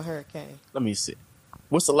 Alabama hurricane. Let me see.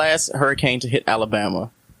 What's the last hurricane to hit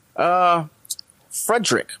Alabama?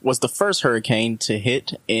 Frederick was the first hurricane to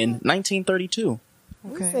hit in 1932.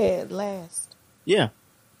 We said last. Yeah.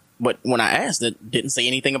 But when I asked, it didn't say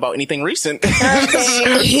anything about anything recent.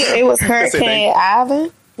 It was Hurricane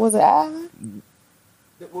Ivan. Was it Ivan?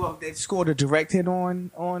 Well, they scored a direct hit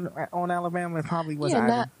on Alabama. It probably was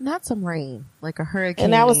Ivan. Not some rain, like a hurricane.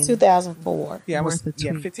 And that was 2004. Yeah, it was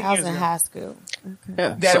I15 was years in ago. high school. Okay.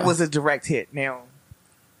 Yeah, That was a direct hit. Now,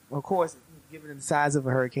 of course, given the size of a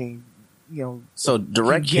hurricane, so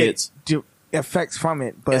direct hits effects from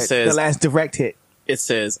it, but it says, the last direct hit. It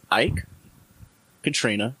says Ike,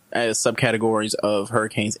 Katrina as subcategories of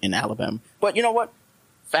hurricanes in Alabama. But you know what?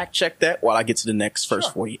 Fact check that while I get to the next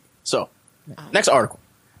first 40. So, next article.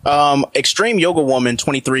 Extreme yoga woman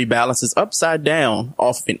 23 balances upside down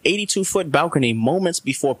off an 82-foot balcony moments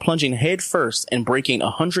before plunging head first and breaking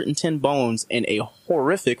 110 bones in a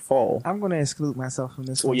horrific fall. I'm going to exclude myself from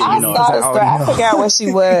this one. I saw the story. I forgot what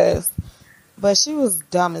she was. But she was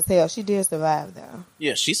dumb as hell. She did survive, though.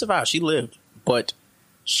 Yeah, she survived. She lived. But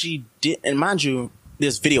she did, and mind you,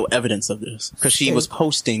 there's video evidence of this because she was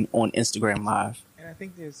posting on Instagram Live. And I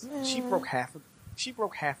think she broke half of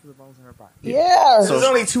the bones in her body. Yeah. So there's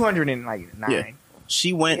only 209. Yeah.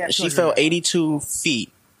 She fell 82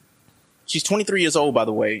 feet. She's 23 years old, by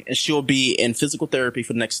the way, and she'll be in physical therapy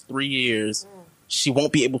for the next 3 years. She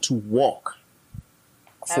won't be able to walk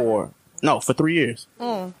for 3 years.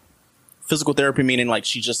 Physical therapy meaning like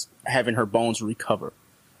she's just having her bones recover.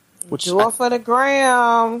 Do it for the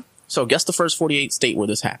gram. So guess the first 48 state where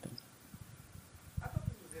this happened.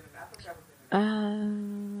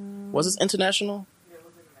 Was this international?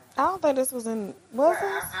 I don't think this was in. Was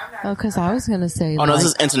it? Oh, because I was gonna say. Oh no, this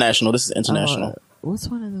is international. This is international. What's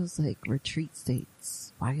one of those like retreat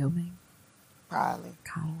states? Wyoming, probably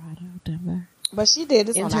Colorado, Denver. But she did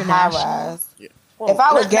this on a high rise. Yeah. Well, if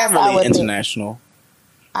I would guess, really I would international.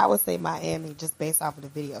 I would say Miami, just based off of the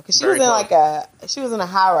video, because she was in she was in a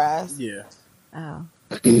high rise. Yeah. Oh.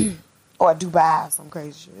 Or Dubai, some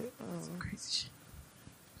crazy shit. Some crazy shit.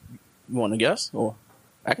 You want to guess, or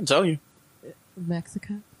I can tell you.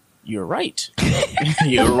 Mexico. You're right.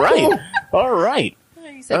 You're right. All right.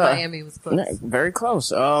 You said Miami was close. Very close.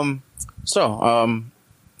 Q,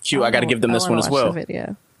 I got to give them this one as well.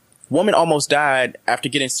 Video. Woman almost died after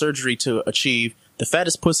getting surgery to achieve the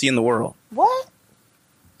fattest pussy in the world. What?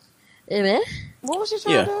 Amen. What was she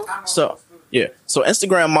trying to do? So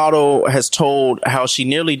Instagram model has told how she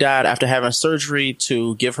nearly died after having surgery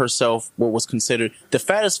to give herself what was considered the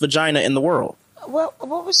fattest vagina in the world.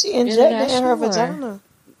 What was she injecting in her vagina?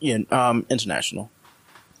 Yeah, international.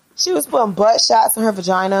 She was putting butt shots in her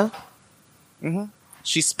vagina. Mm-hmm.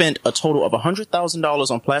 She spent a total of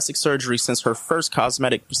 $100,000 on plastic surgery since her first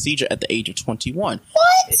cosmetic procedure at the age of 21.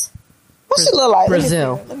 What? What she look like?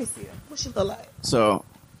 Brazil. Let me see her. What she look like? So,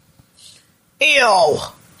 ew.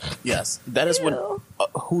 Yes, that is what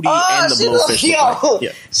Hootie and the Blowfish look like.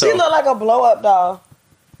 Yeah, so, she look like a blow up doll.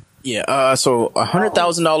 Yeah. So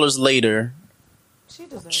 $100,000 later,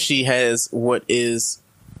 she has what is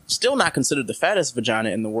still not considered the fattest vagina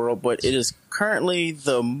in the world, but it is currently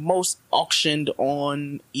the most auctioned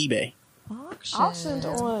on eBay. Auctioned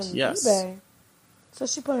on eBay. So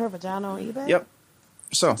she put her vagina on eBay? Yep.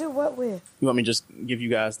 So do what with? You want me to just give you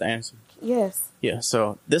guys the answer? Yes. Yeah.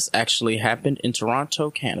 So this actually happened in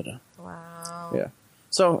Toronto, Canada. Wow. Yeah.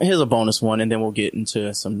 So here's a bonus one, and then we'll get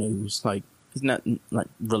into some news. Like, it's not like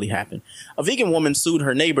really happened. A vegan woman sued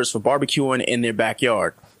her neighbors for barbecuing in their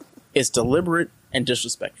backyard. It's deliberate and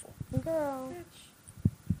disrespectful. Girl.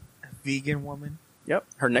 A vegan woman? Yep.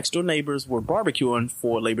 Her next door neighbors were barbecuing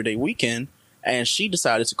for Labor Day weekend, and she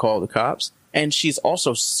decided to call the cops. And she's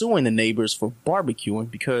also suing the neighbors for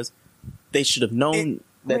barbecuing because they should have known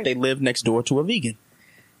that they lived next door to a vegan.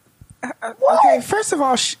 Okay, first of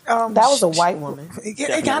all, that was a white woman.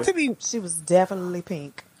 It got to be. She was definitely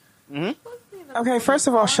pink. Mm-hmm. Okay, first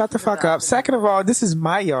of all, shut the fuck up. Second of all, this is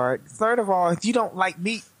my yard. Third of all, if you don't like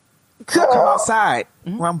meat, come outside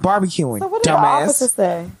when I'm barbecuing. So what did the officer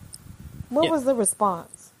say? What was the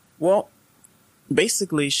response? Well,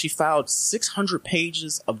 basically, she filed 600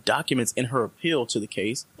 pages of documents in her appeal to the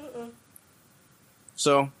case.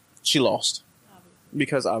 So she lost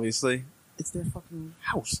because obviously it's their fucking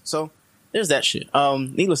house. So there's that shit.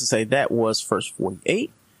 Needless to say, that was first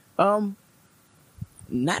 48. Not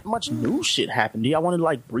much new shit happened. Do y'all want to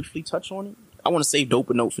like briefly touch on it? I want to save dope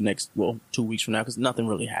a note for 2 weeks from now because nothing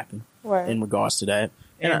really happened in regards to that.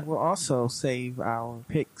 And we'll also save our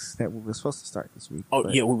picks that we were supposed to start this week. Oh,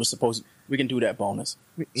 yeah, we can do that bonus.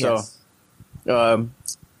 Yes. So,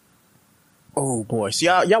 oh boy.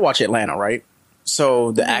 So y'all watch Atlanta, right?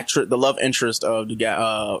 So the actress, the love interest of the guy,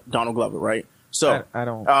 Donald Glover, right? So I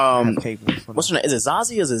don't have cable. What's her name? Is it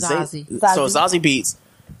Zazie? Is it Zazie? So Zazie Beetz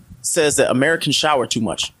says that Americans shower too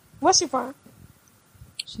much. What's she from?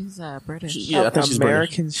 She's British. I think she's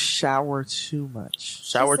Americans shower too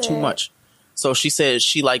much. Too much. So she says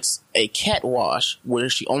she likes a cat wash where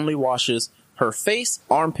she only washes her face,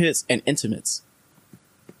 armpits, and intimates.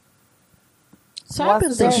 So I've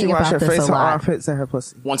been thinking about this a lot. Armpits and her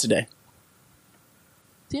pussy once a day.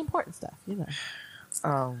 The important stuff, you know.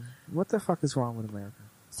 What the fuck is wrong with America?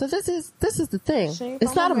 So this is the thing.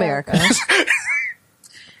 It's not America.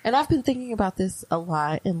 And I've been thinking about this a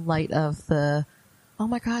lot in light of the, oh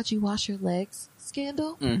my God, you wash your legs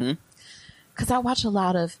scandal. Mm-hmm. Because I watch a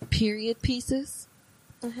lot of period pieces.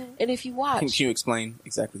 Mm-hmm. And if you watch... Can you explain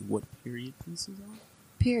exactly what period pieces are?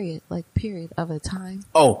 Period of a time.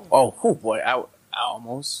 Oh boy, I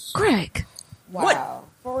almost... Greg! Wow. What?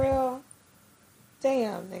 For real?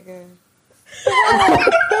 Damn, nigga.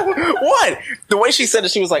 What? The way she said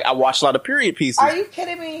it, she was like, I watched a lot of period pieces. Are you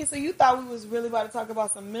kidding me? So you thought we was really about to talk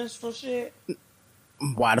about some menstrual shit?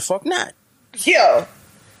 Why the fuck not? Yo.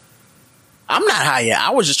 I'm not high yet. I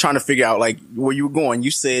was just trying to figure out like where you were going.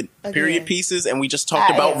 You said period pieces and we just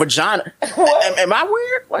talked about vagina. Am I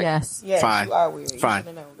weird? Like, yes. Fine. You are weird.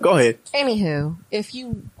 Fine. Go ahead. Anywho, if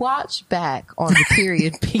you watch back on the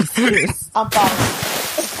period pieces... I'm following.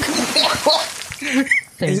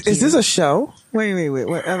 Is this a show? Wait.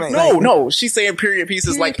 No. She's saying period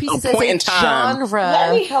pieces like a point in time. Genre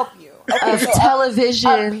Let me help you. Okay, of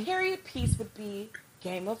television. A period piece would be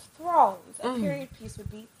Game of Thrones. A period piece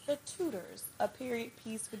would be The Tudors. A period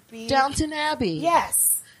piece would be Downton Abbey.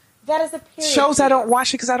 Yes. That is a period shows piece. I don't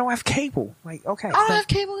watch it because I don't have cable. Like, okay. I don't have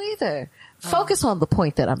cable either. Focus on the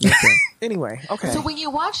point that I'm making. Anyway, okay. So when you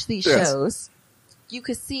watch these shows, you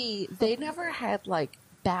could see they never had like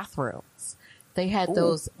bathrooms. They had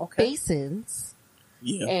those basins,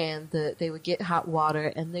 and they would get hot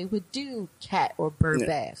water, and they would do cat or bird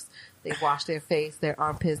baths. They'd wash their face, their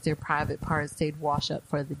armpits, their private parts. They'd wash up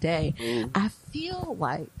for the day. I feel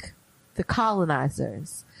like the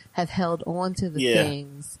colonizers have held on to the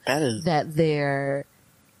things that their,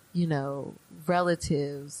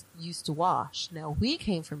 relatives used to wash. Now, we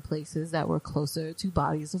came from places that were closer to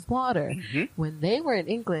bodies of water. Mm-hmm. When they were in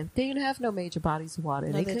England, they didn't have no major bodies of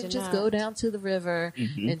water. They could just go down to the river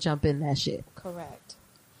and jump in that shit. Correct.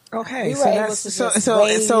 Okay,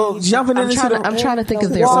 so jumping into I'm trying to think of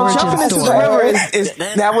their origin jumping into story. the river is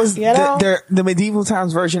that was the medieval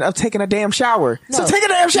times version of taking a damn shower. So take a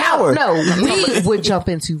damn shower. No, we would jump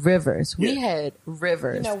into rivers. We had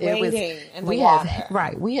rivers. Wading in the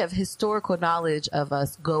water. We have historical knowledge of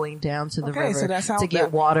us going down to the river so to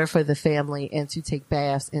get water for the family and to take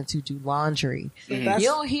baths and to do laundry. You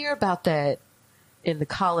don't hear about that in the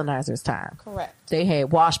colonizers' time. Correct. They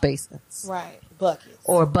had wash basins. Right. Buckets.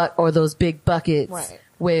 Or those big buckets right.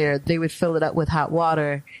 where they would fill it up with hot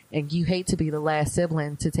water, and you hate to be the last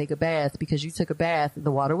sibling to take a bath because you took a bath, the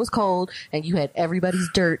water was cold, and you had everybody's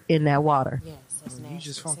dirt in that water. Yes, that's nasty. You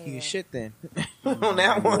just funky as shit then. On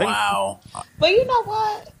that one. Wow. But you know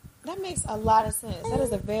what? That makes a lot of sense. That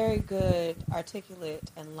is a very good, articulate,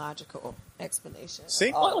 and logical explanation.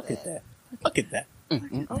 See? Look at that. Look at that.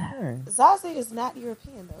 Okay. Zazie is not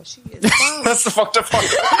European, though. She is. That's the fucked up part.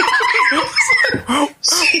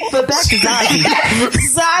 But back to Zazie.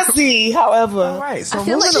 Zazie, however. All right. So I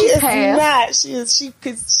feel like she is passed. not. She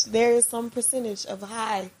could. There is some percentage of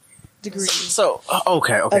high degree. So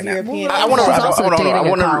okay. Of European. I want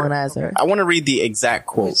to read the exact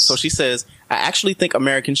quote. So she says, "I actually think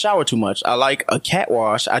Americans shower too much. I like a cat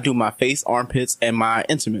wash. I do my face, armpits, and my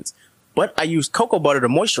intimates. But I use cocoa butter to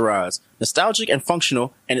moisturize. Nostalgic and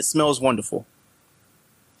functional, and it smells wonderful."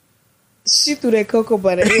 She threw that cocoa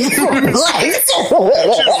butter in. She was like,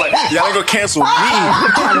 y'all ain't gonna cancel me.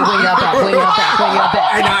 Trying to wing up back.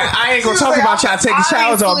 I ain't gonna talk about y'all taking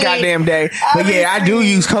showers all goddamn day. But yeah, I do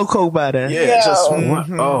use cocoa butter. Yeah, just,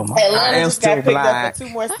 oh my. I am still black. For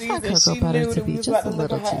 2 more seasons. Cocoa She butter knew to that be we was just about a to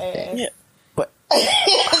look little at her too ass. thick. Yeah, but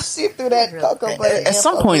She threw that cocoa butter. at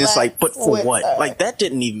some point it's like, but for with what? her. Like that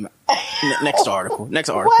didn't even. Next article. Why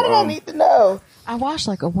do I need to know? I wash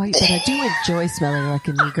like a white, but I do enjoy smelling like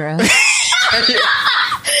a Negro.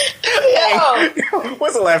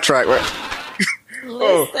 What's the laugh track, right?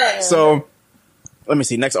 So let me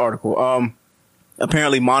see. Next article.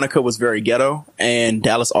 Apparently Monica was very ghetto, and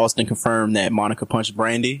Dallas Austin confirmed that Monica punched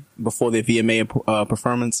Brandy before their VMA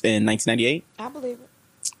performance in 1998. I believe it.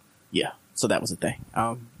 Yeah, so that was a thing.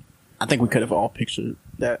 I think we could have all pictured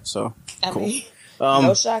that. So I cool. mean,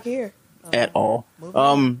 no shock here at all.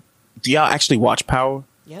 Do y'all actually watch Power?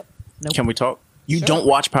 Yep. Nope. Can we talk? You don't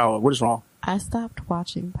watch Power. What is wrong? I stopped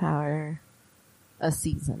watching Power a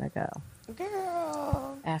season ago.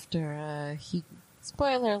 Girl. After he,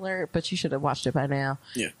 spoiler alert, but you should have watched it by now.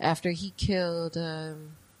 Yeah. After he killed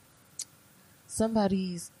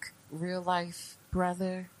somebody's real life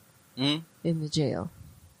brother in the jail.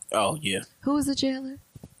 Oh yeah. Who was the jailer?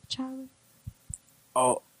 Charlie?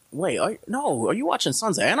 Oh wait. Are you watching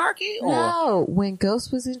Sons of Anarchy? Or? No, when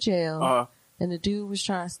Ghost was in jail and the dude was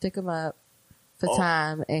trying to stick him up for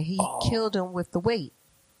time, and he killed him with the weight.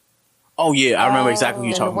 Oh yeah, I remember exactly what you're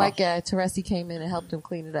and talking the white about. guy, Teresi, came in and helped him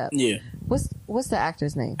clean it up. Yeah. What's the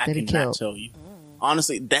actor's name I that he cannot killed? tell you.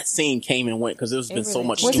 Honestly, that scene came and went because there's been so really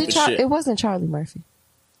much Was stupid it? shit. It wasn't Charlie Murphy.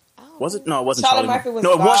 Was it? No, it wasn't Charlie Charlie Murphy was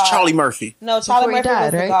No, it the was guard. Charlie Murphy. No, Charlie Before he Murphy died,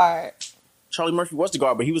 was the right? guard. Charlie Murphy was the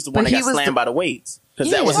guard, but he was the one But that he got was slammed the- by the weights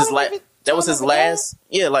because Yeah. that was his Charlie last. Murphy- That was his Charlie Murphy last.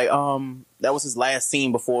 Yeah, like that was his last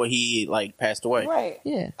scene before he like passed away. Right.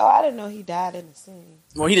 Yeah. Oh, I didn't know he died in the scene.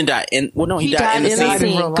 Well, he didn't die. No, he He died in the in scene. the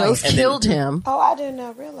scene. real life. Ghost And then- killed him. Oh, I did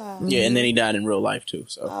not realize. Yeah, and then he died in real life too.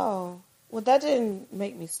 So Oh, well, that didn't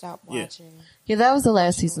make me stop Yeah. watching. Yeah, that was the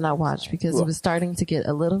last season I watched because Well- it was starting to get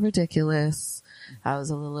a little ridiculous. I was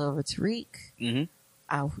a little over Tariq. Mhm.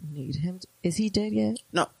 I need him. Is he dead yet?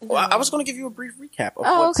 no, well, I was going to give you a brief recap of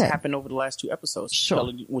Oh, what's okay. happened over the last 2 episodes. Sure.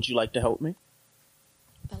 Kelly, would you like to help me?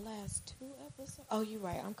 The last 2 episodes. Oh, you're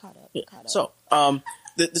right. I'm caught up. Yeah. Caught up. So,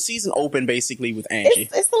 the season opened basically with Angie.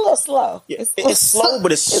 It's a little slow. Yeah, a little it's slow,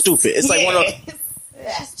 but it's stupid. It's like one of those.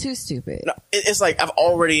 It's too stupid. No, it's like I've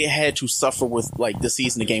already had to suffer with like this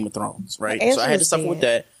season of Game of Thrones, right? So I had to suffer with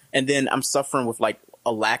that, and then I'm suffering with like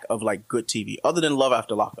a lack of like good TV, other than Love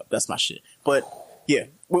After Lockup. That's my shit. But yeah,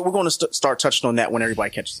 we're going to start touching on that when everybody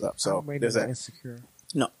catches up. So I'm waiting there's for that. Insecure.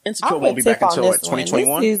 No, Insecure I'm won't be with back Tiff on until this one.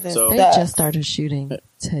 2021. This season So They sucks. just started shooting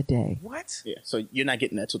today. What? yeah, so you're not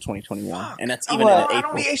getting that till 2021, Fuck. and that's Oh, even well, in I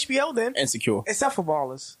April. don't need HBO then. Insecure. Except for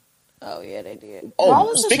Ballers. Oh yeah, they did. Oh,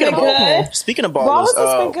 Ballers has speaking of been ballers, good. speaking of Ballers ballers,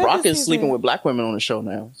 has been good Rock this is sleeping season. with black women on the show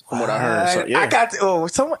now, from what I heard. So, yeah. I got to,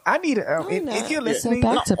 someone. I need to. No, if not. you're So listening,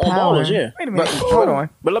 back to on Power. Ballers, yeah. wait a minute. But- Hold on.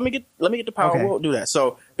 But let me get the Power. Okay. We'll do that.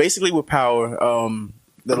 So basically, with Power,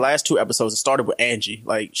 the last 2 episodes, it started with Angie.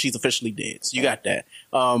 Like she's officially dead. So you got that.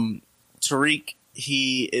 Tariq,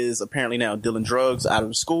 he is apparently now dealing drugs out of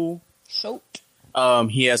the school. Choked.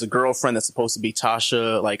 He has a girlfriend that's supposed to be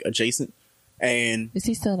Tasha, like adjacent, and Is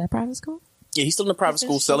he still in that private school? yeah, he's still in the private He's in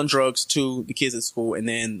school school. selling drugs to the kids at school, and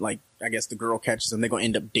then like I guess the girl catches him. They're gonna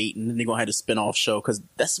end up dating, and they're gonna have a spin-off show because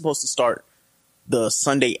that's supposed to start the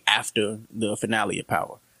Sunday after the finale of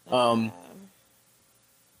Power.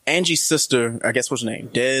 Angie's sister, I guess what's her name,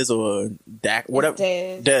 Des or Dak, whatever.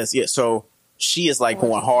 Des. Yeah. So she is like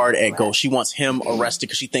going hard at Ghost. She wants him arrested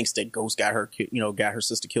because she thinks that Ghost got her, got her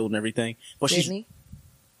sister killed and everything. But Disney?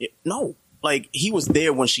 no, like he was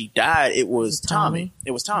there when she died. It was it Tommy? Tommy.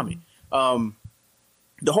 It was Tommy.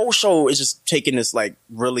 The whole show is just taking this like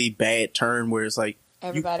really bad turn where it's like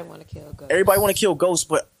Everybody want to kill Ghost. everybody want to kill Ghost,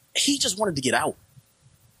 but he just wanted to get out.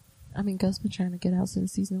 I mean, Ghost's been trying to get out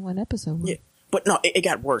since season 1, episode 1. Yeah. But no, it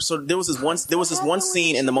got worse. So there was this one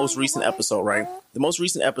scene in the most recent episode, right? The most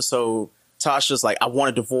recent episode, Tasha's like, I want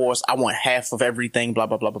a divorce. I want half of everything, blah,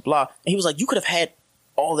 blah, blah, blah, blah. And he was like, you could have had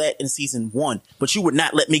all that in season 1, but you would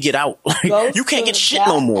not let me get out. Like, Ghost you can't get could've shit got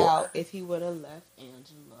no more. out if he would have left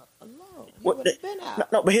Angela alone. He What would have the- been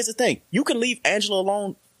out. No, but here's the thing. You can leave Angela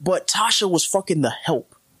alone, but Tasha was fucking the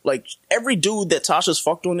help. Like, every dude that Tasha's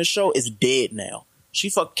fucked on this show is dead now. She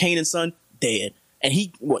fucked Kanan's son, dead. And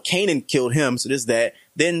Kanan killed him, so there's that.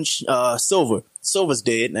 Then, Silver. Silver's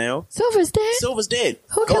dead now. Silver's dead? Silver's dead.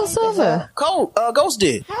 Who killed Silver? Ghost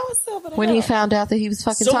did. How is Silver the When he hell? found out that he was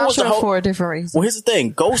fucking Silver was the Tasha whole- for a different reason. Well, here's the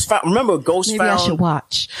thing. Ghost found Maybe I should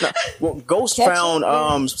watch. Ghost Catch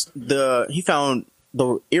found it, he found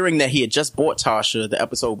the earring that he had just bought Tasha the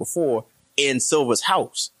episode before in Silver's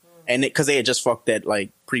house, and because they had just fucked that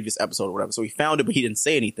like previous episode or whatever, so he found it, but he didn't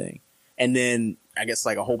say anything. And then I guess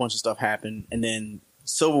like a whole bunch of stuff happened, and then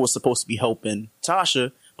Silver was supposed to be helping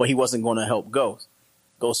Tasha, but he wasn't going to help Ghost.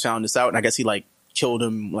 Ghost found this out, and I guess he like killed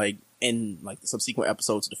him like in like the subsequent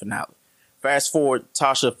episodes of the finale. Fast forward,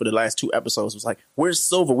 Tasha for the last 2 episodes was like, "Where's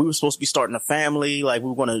Silver? We were supposed to be starting a family. Like we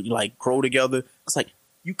were going to like grow together." It's like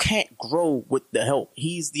you can't grow with the help.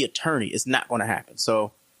 He's the attorney. It's not going to happen.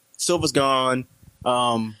 So Silver's gone.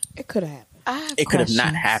 It could have happened. I have It could have not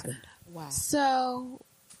questions. happened. Wow. So,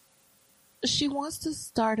 she wants to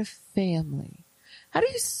start a family. How do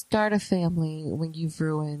you start a family when you've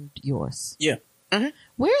ruined yours? Yeah.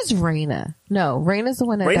 Where's Raina? No, Raina's the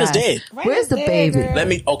one that Raina's died. dead. Where's the Raina's baby?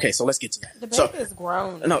 dead, girl. Okay, so let's get to that. The baby So, is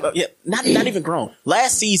grown. no, yeah, not even grown.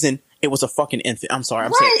 Last season, it was a fucking infant. I'm sorry,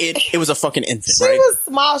 I'm Right. saying it was a fucking infant, She right? was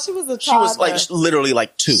small. She was a She was toddler. like literally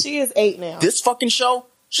like 2. She is 8 now. This fucking show,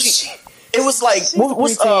 it was like She's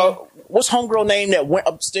what's homegirl name that went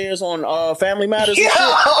upstairs on Family Matters? Yeah.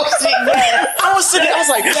 I was sitting there, I was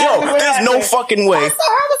like, yo, there's no fucking way. I saw her.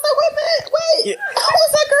 I was like, wait a minute. Wait. Yeah. Who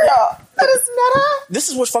was that girl? That is not her. This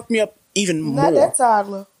is what fucked me up even Not more. that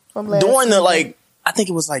toddler from last During the season. I think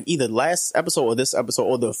it was like either last episode or this episode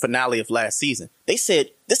or the finale of last season. They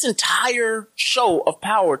said this entire show of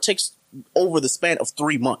Power takes over the span of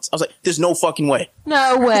 3 months. I was like, there's no fucking way.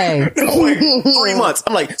 No way. 3 months.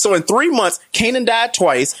 I'm like, so in 3 months, Kanan died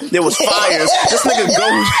twice. There was fires. This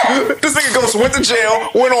nigga goes went to jail,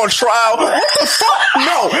 went on trial. What the fuck?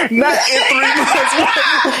 No, not in 3 months.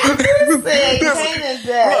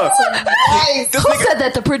 Who said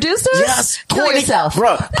that? The producers? Yes. Kill yourself.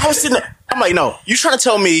 Bro, I was sitting there. I'm like, no, you trying to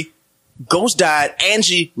tell me Ghost died,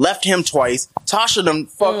 Angie left him twice, Tasha done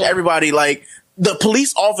fucked everybody, like, the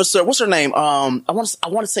police officer, what's her name? I want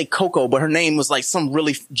to say Coco, but her name was like some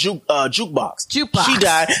really jukebox. She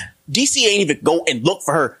died. DC ain't even go and look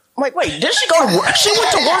for her. I'm like, wait, did she go to work? She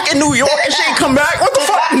went to work in New York and she ain't come back? What the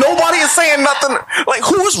fuck? Nobody is saying nothing. Like,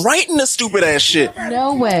 who is writing this stupid ass shit?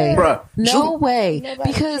 No way. Bruh. No way.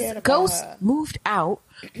 Because Ghost moved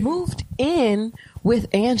in with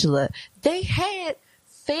Angela. They had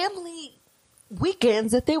family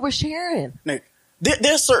weekends that they were sharing.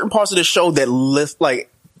 There's certain parts of the show that lift my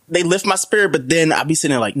spirit, but then I be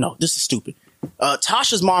sitting there like, no, this is stupid.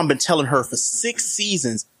 Tasha's mom been telling her for 6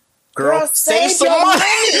 seasons, girl, save some money.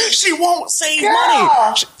 She won't save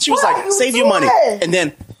money. She was like, save your money. And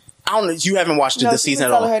then, I don't know, you haven't watched this season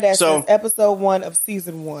at all. Her that so episode 1 of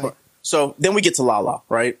season 1. So then we get to Lala,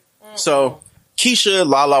 right? So Keisha,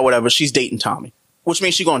 Lala, whatever, she's dating Tommy, which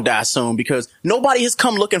means she's going to die soon because nobody has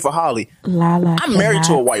come looking for Holly. Lala, I'm married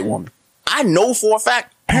to a white woman. I know for a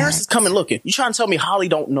fact parents is coming looking. You trying to tell me Holly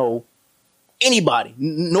don't know anybody?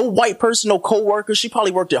 No white person, no co-worker. She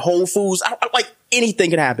probably worked at Whole Foods. Like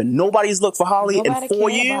anything can happen. Nobody's looked for Holly in 4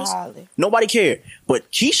 years. Nobody cared. But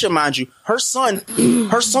Keisha, mind you, her son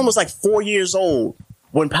was like 4 years old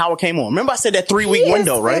when Power came on. Remember I said that 3-week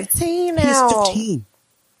window, right? 15 now. He's 15.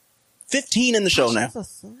 15 in the show now.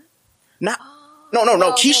 No,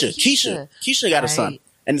 Keisha got a son.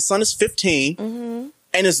 And the son is 15. Mm-hmm.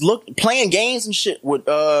 And is playing games and shit with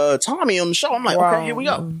Tommy on the show. I'm like, okay, here we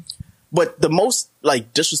go. But the most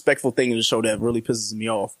like disrespectful thing in the show that really pisses me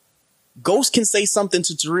off, Ghost can say something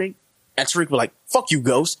to Tariq, and Tariq be like, fuck you,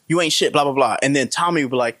 Ghost. You ain't shit, blah, blah, blah. And then Tommy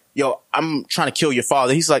would be like, yo, I'm trying to kill your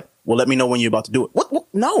father. He's like, well, let me know when you're about to do it. What?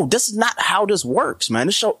 No, this is not how this works, man.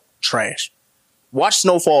 This show, trash. Watch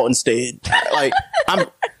Snowfall instead. Like,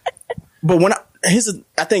 but when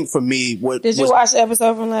I think for me, did you watch the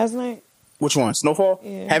episode from last night? Which one? Snowfall?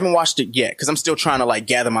 Yeah. Haven't watched it yet because I'm still trying to like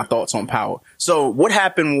gather my thoughts on Power. So what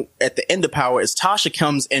happened at the end of Power is Tasha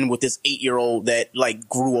comes in with this 8-year-old that like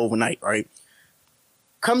grew overnight, right?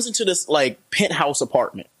 Comes into this like penthouse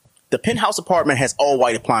apartment. The penthouse apartment has all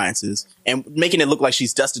white appliances and making it look like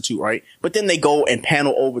she's destitute, right? But then they go and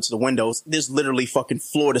panel over to the windows. There's literally fucking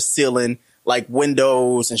floor to ceiling like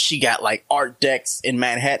windows, and she got like art decks in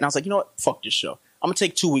Manhattan. I was like, you know what? Fuck this show. I'm gonna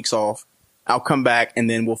take 2 weeks off. I'll come back and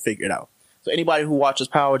then we'll figure it out. So anybody who watches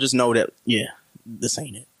Power, just know that, yeah, this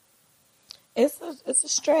ain't it. It's a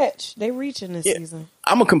stretch. They reaching this season.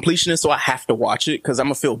 I'm a completionist, so I have to watch it because I'm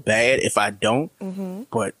going to feel bad if I don't. Mm-hmm.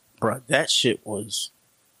 But, bro, that shit was...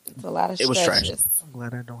 It's a lot of it was trash. I'm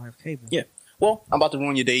glad I don't have cable. Yeah. Well, I'm about to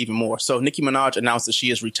ruin your day even more. So Nicki Minaj announced that she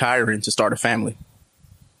is retiring to start a family.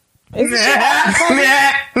 Do you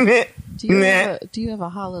have a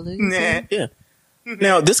hallelujah? Yeah.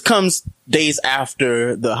 Now, this comes days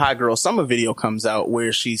after the High Girl Summer video comes out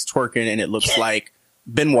where she's twerking and it looks like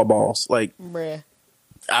Benoit balls. Like, bruh.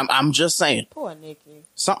 I'm just saying. Poor Nicki.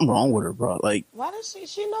 Something wrong with her, bro. Like, why does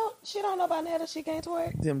she don't know by now that she can't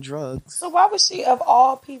twerk? Them drugs. So why would she, of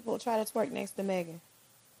all people, try to twerk next to Megan?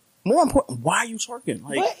 More important, why are you twerking?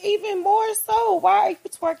 Like, but even more so, why are you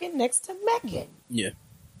twerking next to Megan? Yeah.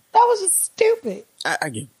 That was just stupid.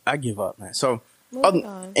 I give up, man. So,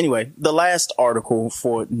 anyway, the last article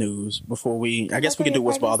for news before I guess we can do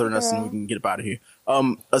what's bothering us and we can get up out of here.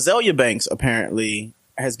 Azalea Banks apparently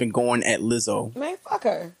has been going at Lizzo. Man, fuck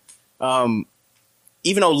her.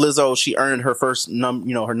 Even though Lizzo, she earned her first her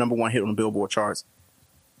number 1 hit on the Billboard charts.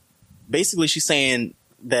 Basically, she's saying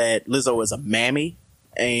that Lizzo is a mammy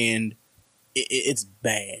and it's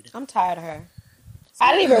bad. I'm tired of her.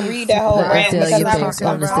 I didn't even read that whole rant because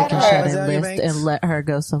I'm tired of her. And let her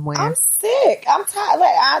go somewhere. I'm sick. I'm tired.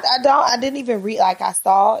 Like I didn't even read. Like I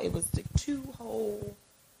saw it was 2 whole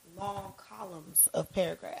long columns of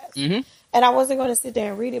paragraphs, and I wasn't going to sit there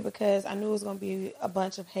and read it because I knew it was going to be a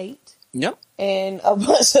bunch of hate. Yep. And a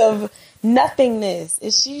bunch of nothingness.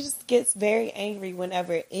 And she just gets very angry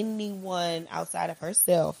whenever anyone outside of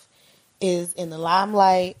herself is in the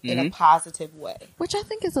limelight in a positive way. Which I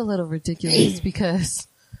think is a little ridiculous because,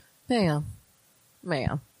 ma'am.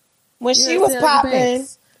 When she was popping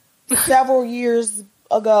several years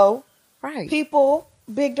ago, right, people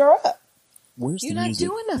bigged her up. Where's You're the not music?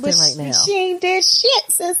 doing nothing right now. She ain't did shit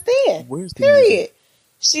since then. Where's the period? music?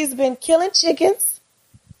 She's been killing chickens.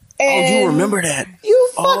 And you remember that? You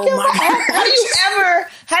fucking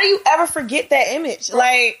how do you ever forget that image?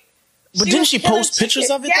 Like, but didn't she post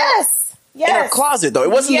pictures of it? Yes. In her closet though.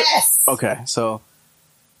 It wasn't. Yes. Okay, so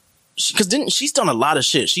because she's done a lot of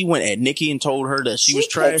shit. She went at Nicki and told her that she was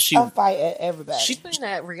trash. She fight at everybody. She went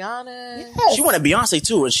at Rihanna. Yes. She went at Beyonce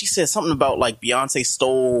too, and she said something about like Beyonce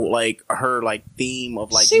stole like her like theme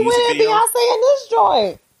of like. She went at Beyonce in this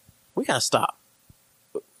joint. We gotta stop.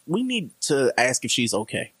 We need to ask if she's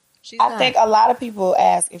okay. I think a lot of people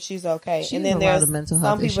ask if she's okay, and then there's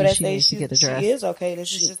some people that say she is okay.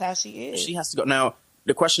 This is just how she is. She has to go. Now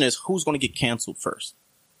the question is, who's going to get canceled first?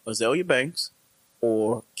 Azealia Banks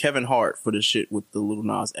or Kevin Hart for the shit with the Lil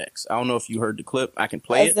Nas X? I don't know if you heard the clip. I can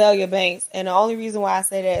play it. Azealia Banks, and the only reason why I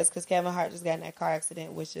say that is because Kevin Hart just got in that car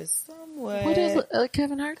accident, which is somewhat what does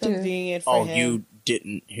Kevin Hart do? Convenient for him. You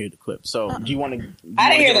didn't hear the clip, so do you want to?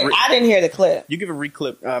 I didn't hear the clip. You give a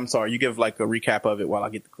reclip. I'm sorry. You give like a recap of it while I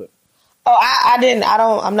get the clip. Oh, I didn't.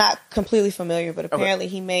 I'm not completely familiar, but apparently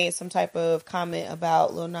he made some type of comment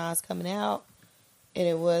about Lil Nas coming out, and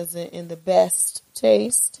it wasn't in the best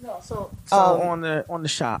taste. No, so on the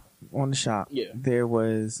shop, yeah, there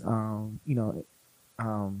was Lil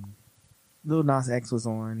Nas X was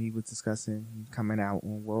on. He was discussing coming out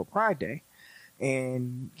on World Pride Day,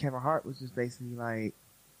 and Kevin Hart was just basically like,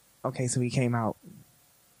 okay, so he came out.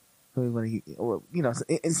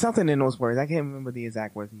 It's something in those words. I can't remember the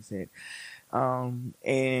exact words he said.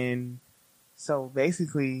 And so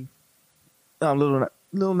basically, Lil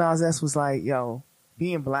Nas X was like, yo,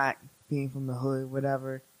 being black, being from the hood,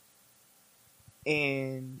 whatever.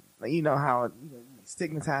 And you know how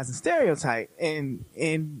stigmatized and stereotype. And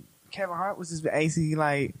Kevin Hart was just basically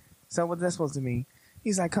like, so what's that supposed to mean?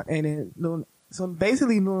 He's like, and then so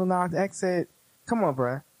basically Lil Nas X said, come on,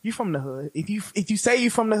 bruh. You from the hood. If you say you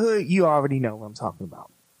from the hood, you already know what I'm talking about.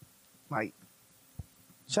 Like,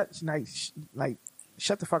 shut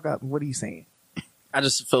the fuck up. What are you saying? I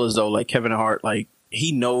just feel as though like Kevin Hart, like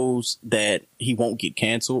he knows that he won't get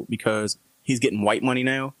canceled because he's getting white money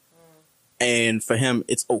now. And for him,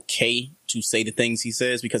 it's okay to say the things he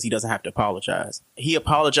says because he doesn't have to apologize. He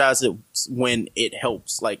apologizes when it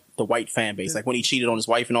helps, like the white fan base, like when he cheated on his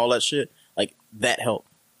wife and all that shit, like that helped.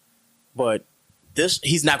 But this,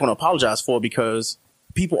 he's not going to apologize for because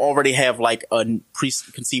people already have like a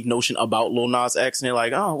preconceived notion about Lil Nas X, and they're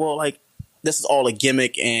like, oh, well, like this is all a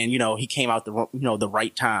gimmick, and he came out the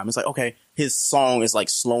right time. It's like, okay, his song is like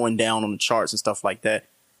slowing down on the charts and stuff like that.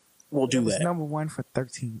 We'll do that. Number one for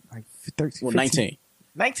 19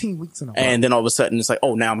 weeks in a row. And then all of a sudden it's like,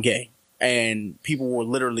 oh, now I'm gay. And people were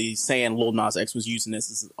literally saying Lil Nas X was using this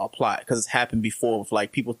as a plot because it's happened before with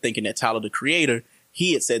like people thinking that Tyler the Creator,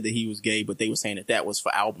 he had said that he was gay, but they were saying that was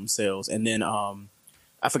for album sales. And then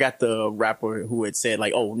I forgot the rapper who had said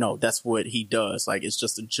like, oh no, that's what he does. Like it's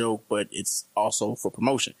just a joke, but it's also for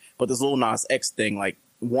promotion. But this Lil Nas X thing, like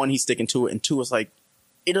one, he's sticking to it, and two, it's like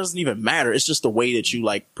it doesn't even matter. It's just the way that you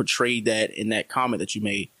like portrayed that in that comment that you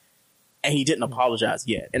made. And he didn't apologize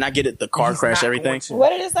yet. And I get it, the car crash, everything.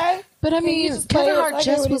 What did it say? But I mean, Kevin Hart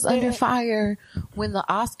just was under fire when the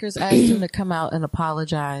Oscars asked him to come out and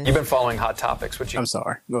apologize. You've been following Hot Topics. I'm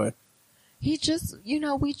sorry. Go ahead. He just,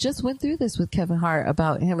 we just went through this with Kevin Hart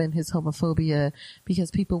about him and his homophobia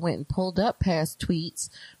because people went and pulled up past tweets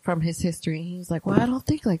from his history. And he was like, well, I don't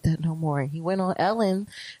think like that no more. And he went on Ellen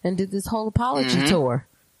and did this whole apology tour.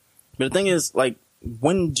 But the thing is, like,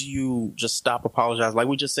 when do you just stop apologizing? Like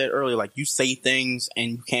we just said earlier, like you say things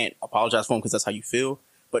and you can't apologize for them because that's how you feel.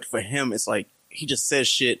 But for him, it's like he just says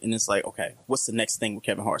shit and it's like, okay, what's the next thing with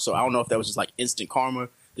Kevin Hart? So I don't know if that was just like instant karma.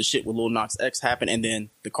 The shit with Lil Nas X happened and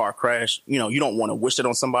then the car crash. You don't want to wish it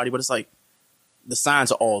on somebody, but it's like the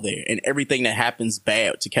signs are all there. And everything that happens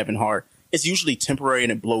bad to Kevin Hart, it's usually temporary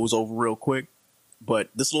and it blows over real quick. But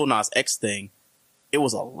this Lil Nas X thing, it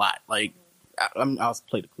was a lot. Like, I'll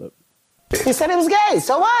play the clip. He said he was gay,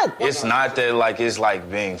 so what? It's not that like it's like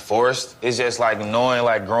being forced. It's just like knowing,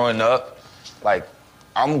 like growing up, like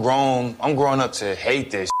I'm growing up to hate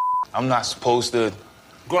this. I'm not supposed to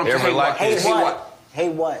ever like this.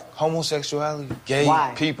 Hate what? Homosexuality,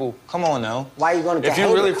 gay people. Come on now. Why are you going to? If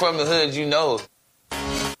you're really from the hood, you know.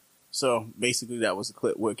 So basically, that was a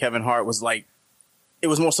clip where Kevin Hart was like, it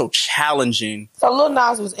was more so challenging. So Lil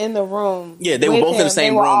Nas was in the room. Yeah, they were both in the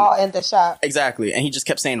same room. They were all in the shop. Exactly. And he just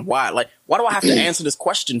kept saying, why? Like, why do I have to answer this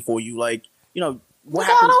question for you? Like, what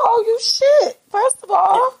happens? I don't owe you shit, first of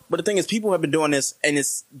all. Yeah. But the thing is, people have been doing this, and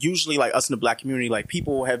it's usually like us in the black community, like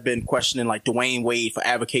people have been questioning like Dwayne Wade for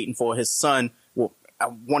advocating for his son. Well, I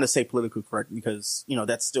want to say politically correct because, you know,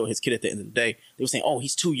 that's still his kid at the end of the day. They were saying, oh,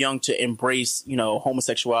 he's too young to embrace, you know,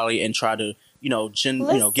 homosexuality and try to, you know,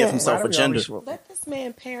 give himself a gender. Let this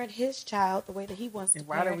man parent his child the way that he wants to parent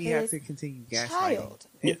his child. Why do we have to continue gaslighting?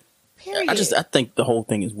 Yeah. Period. I think the whole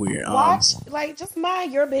thing is weird. Just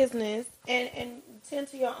mind your business and tend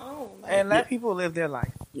to your own. And let people live their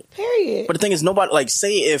life. Period. But the thing is, nobody,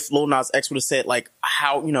 say if Lil Nas X would have said,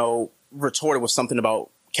 how, you know, retorted with something about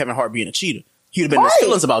Kevin Hart being a cheater. He would have been in his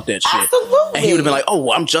feelings about that shit. Absolutely. And he would have been like, oh,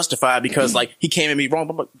 well, I'm justified because, he came at me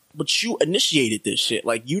wrong. But you initiated this shit.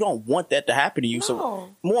 You don't want that to happen to you. No. So,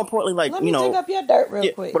 more importantly, let me dig up your dirt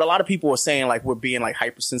real quick. But a lot of people are saying, we're being,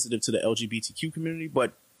 hypersensitive to the LGBTQ community,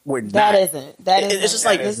 but we're not. That isn't. It's just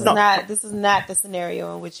this is not the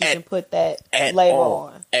scenario in which you can put that label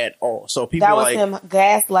on. At all. So, people that was him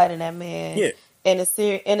gaslighting that man. Yeah. In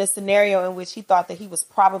a scenario in which he thought that he was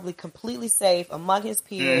probably completely safe among his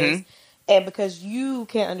peers. Mm-hmm. And because you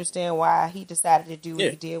can't understand why he decided to do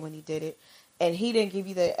what he did when he did it, and he didn't give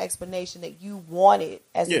you the explanation that you wanted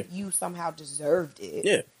as if you somehow deserved it.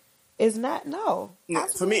 Yeah. It's not, no.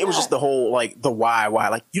 For me, it was just the whole, the why.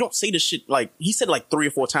 You don't say this shit, he said 3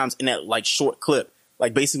 or 4 times in that, short clip.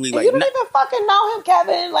 Basically, you don't even fucking know him,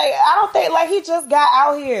 Kevin. I don't think, he just got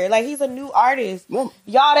out here. He's a new artist. Well,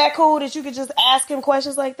 y'all that cool that you could just ask him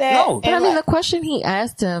questions like that? No. But the question he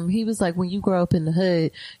asked him, he was like, when you grow up in the hood,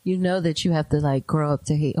 you know that you have to, grow up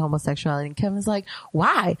to hate homosexuality. And Kevin's like,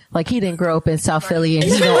 why? He didn't grow up in South Philly and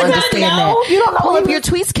he don't understand that. You don't know. Pull up your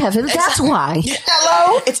tweets, Kevin. That's why.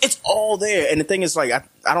 Hello? It's all there. And the thing is, I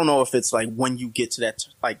don't know if it's, when you get to that,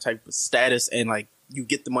 type of status and, you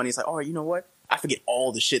get the money, it's oh, you know what? I forget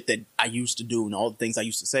all the shit that I used to do and all the things I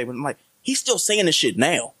used to say. But I'm he's still saying this shit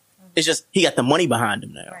now. It's just he got the money behind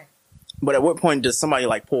him now. Right. But at what point does somebody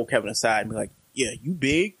pull Kevin aside and be like, yeah, you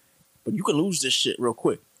big, but you can lose this shit real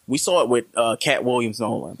quick. We saw it with Cat Williams and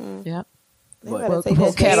all that. Mm. Yep.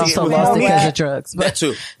 But Cat also lost because of drugs. But.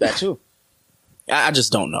 That too. I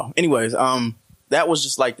just don't know. Anyways, that was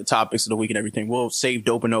just the topics of the week and everything. We'll save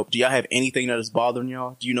Dope and Dope. Do y'all have anything that is bothering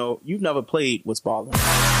y'all? Do you know you've never played What's Bothering?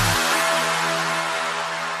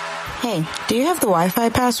 Hey, do you have the Wi-Fi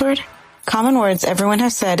password? Common words everyone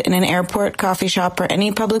has said in an airport, coffee shop, or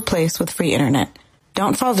any public place with free internet.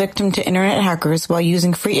 Don't fall victim to internet hackers while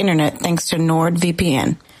using free internet thanks to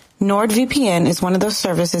NordVPN. NordVPN is one of those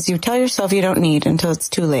services you tell yourself you don't need until it's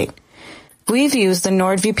too late. We've used the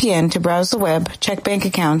NordVPN to browse the web, check bank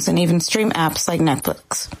accounts, and even stream apps like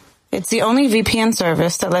Netflix. It's the only VPN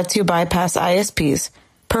service that lets you bypass ISPs,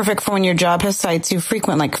 perfect for when your job has sites you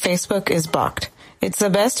frequent like Facebook is blocked. It's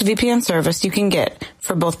the best VPN service you can get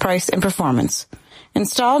for both price and performance.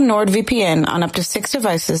 Install NordVPN on up to 6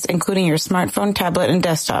 devices, including your smartphone, tablet, and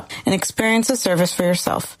desktop, and experience the service for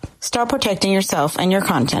yourself. Start protecting yourself and your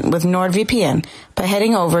content with NordVPN by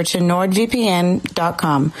heading over to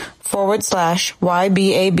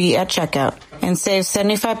nordvpn.com/YBAB at checkout and save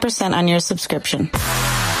 75% on your subscription.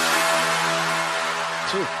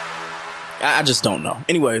 I just don't know.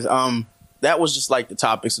 Anyways, that was just the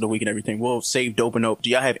topics of the week and everything. We'll save Dope and Dope. Do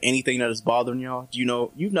y'all have anything that is bothering y'all? Do you know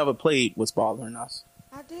you've never played What's Bothering Us?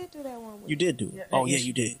 I did do that one. You did do it. Yeah,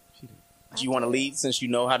 you did. She did. Do you want to lead since you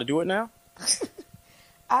know how to do it now?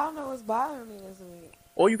 I don't know what's bothering me this week.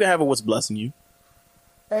 Or you can have a What's Blessing You.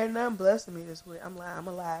 Ain't nothing blessing me this week. I'm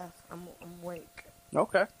alive. I'm awake.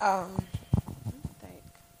 Okay. Let me think.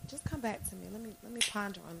 Just come back to me. Let me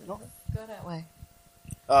ponder on this. Go that way.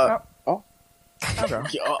 Okay.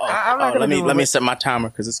 Let me set my timer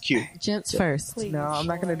because it's cute. Gents first. Please. No, I'm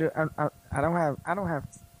not gonna do. I don't have.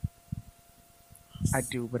 I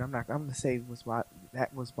do, but I'm not. I'm gonna say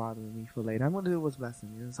that was bothering me for later. I'm gonna do what's blessing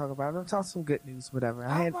me. Let's talk about. I'm gonna talk some good news, whatever.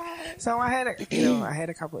 I had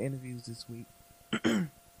a couple interviews this week. And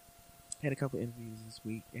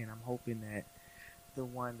I'm hoping that the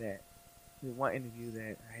one interview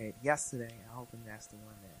that I had yesterday, I'm hoping that's the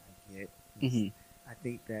one that I get. Mm-hmm. I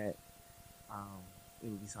think that. It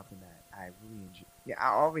would be something that I really enjoy. Yeah,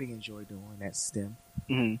 I already enjoy doing that STEM,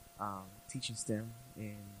 teaching STEM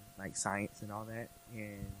in science and all that,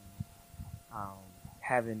 and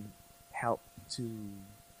having help to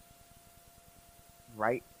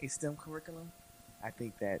write a STEM curriculum. I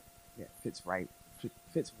think that fits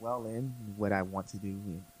well in what I want to do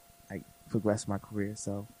and progress my career.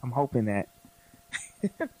 So I'm hoping that.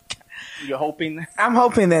 You're hoping? I'm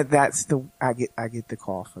hoping that that's I get the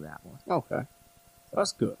call for that one. Okay.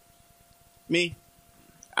 That's good. Me,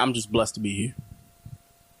 I'm just blessed to be here.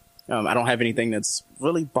 I don't have anything that's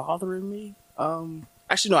really bothering me.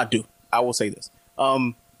 Actually, no, I do. I will say this.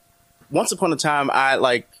 once upon a time, I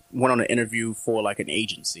like went on an interview for like an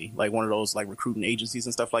agency, like one of those like recruiting agencies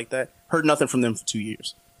and stuff like that. Heard nothing from them for 2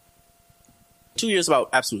 years. 2 years about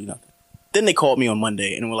absolutely nothing. Then they called me on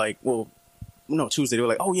Monday and were like, well, no, Tuesday. They were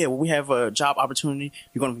like, oh yeah, well, we have a job opportunity.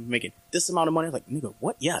 You're going to be making this amount of money. I was like, nigga,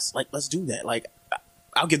 what? Yes. Like, let's do that. Like,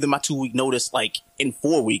 I'll give them my 2-week notice, like in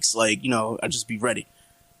 4 weeks. Like, you know, I'll just be ready.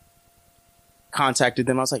 Contacted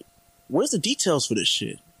them. I was like, where's the details for this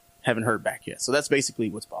shit? Haven't heard back yet. So that's basically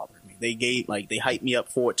what's bothering me. They hyped me up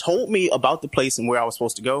for it, told me about the place and where I was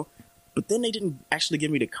supposed to go, but then they didn't actually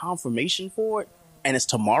give me the confirmation for it. And it's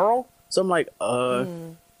tomorrow. So I'm like,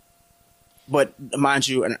 But mind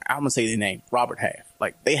you, and I'm going to say the name, Robert Half.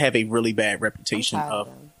 Like, they have a really bad reputation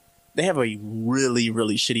they have a really,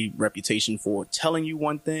 really shitty reputation for telling you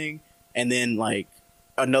one thing, and then like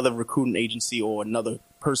another recruiting agency or another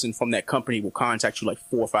person from that company will contact you like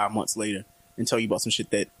 4 or 5 months later and tell you about some shit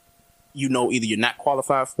that, you know, either you're not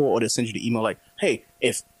qualified for, or they'll send you the email like, hey,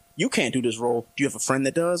 if you can't do this role, do you have a friend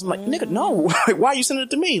that does? I'm like, nigga, no. Why are you sending it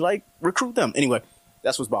to me? Like, recruit them. Anyway,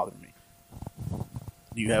 that's what's bothering me.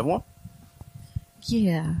 Do you have one?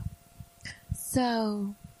 Yeah.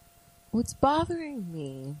 So, what's bothering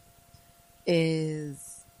me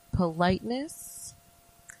is politeness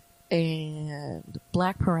and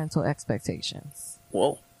Black parental expectations.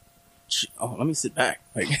 Whoa. Oh, let me sit back.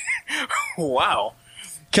 Like, wow.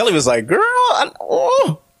 Kelly was like, girl,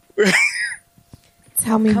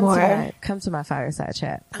 Tell me more. Come to my fireside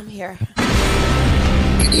chat. I'm here.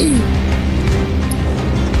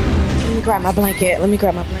 Let me grab my blanket.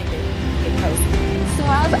 So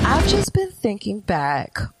I've just been thinking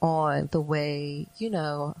back on the way, you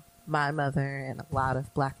know, my mother and a lot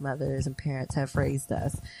of Black mothers and parents have raised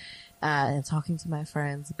us. And talking to my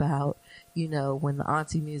friends about, you know, when the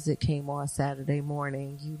auntie music came on Saturday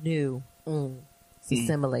morning, you knew, it's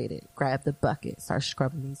assimilated. Grab the bucket, start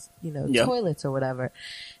scrubbing these, you know, toilets or whatever.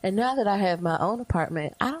 And now that I have my own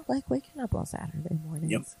apartment, I don't like waking up on Saturday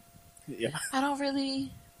mornings. Yep. I don't really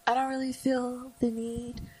feel the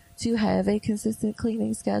need to have a consistent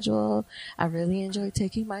cleaning schedule. I really enjoy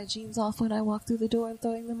taking my jeans off when I walk through the door and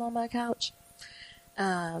throwing them on my couch.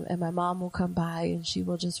 And my mom will come by and she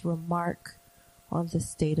will just remark on the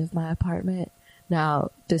state of my apartment. Now,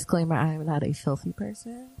 disclaimer, I am not a filthy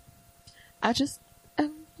person. I just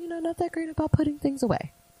am, you know, not that great about putting things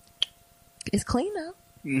away. It's clean though.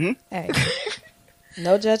 Mm-hmm. Hey,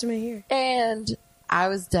 no judgment here. And I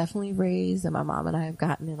was definitely raised, and my mom and I have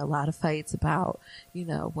gotten in a lot of fights about, you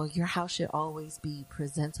know, well, your house should always be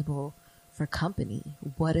presentable for company.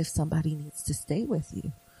 What if somebody needs to stay with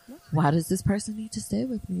you? Why does this person need to stay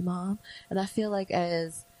with me, Mom? And I feel like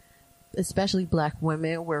as especially Black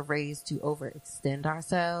women, we're raised to overextend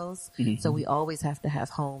ourselves. Mm-hmm. So we always have to have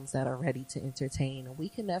homes that are ready to entertain. And we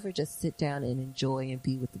can never just sit down and enjoy and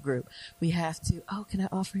be with the group. We have to, oh, can I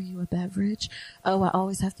offer you a beverage? Oh, I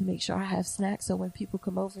always have to make sure I have snacks so when people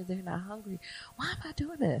come over, they're not hungry. Why am I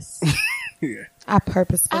doing this? Yeah. I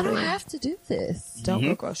don't have to do this. Don't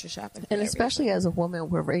go grocery shopping. And especially as a woman,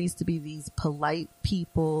 we're raised to be these polite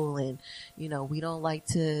people. And, you know, we don't like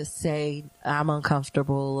to say I'm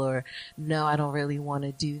uncomfortable or no, I don't really want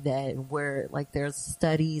to do that. And we're like, there's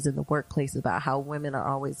studies in the workplace about how women are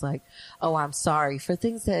always like, oh, I'm sorry for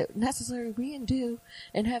things that necessarily we can do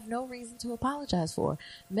and have no reason to apologize for.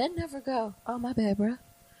 Men never go, oh, my bad, bruh.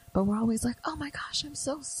 But we're always like, oh my gosh, I'm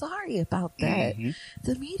so sorry about that. Mm-hmm.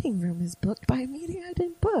 The meeting room is booked by a meeting I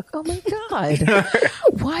didn't book. Oh my God.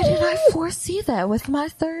 Why did I foresee that with my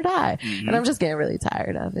third eye? Mm-hmm. And I'm just getting really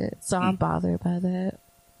tired of it. So I'm bothered by that.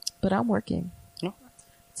 But I'm working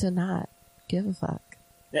to not give a fuck.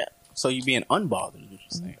 Yeah. So you being unbothered, is what you're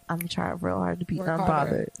saying. I'm trying real hard to be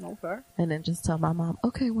unbothered. Okay. And then just tell my mom,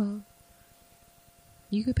 okay, well,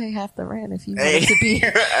 you could pay half the rent if you wanted to be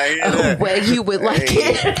where you would like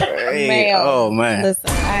it. Ma'am. Oh, man. Listen,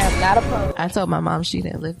 I am not opposed. I told my mom she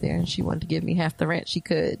didn't live there and she wanted to give me half the rent. She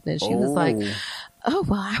could. And she was like, oh,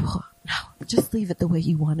 well, I will. No, just leave it the way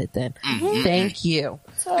you want it then. Mm-hmm. Thank you.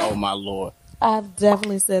 Oh, my Lord. I've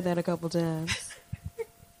definitely said that a couple times.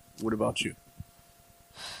 What about you?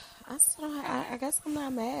 I guess I'm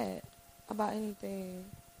not mad about anything.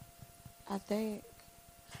 I think.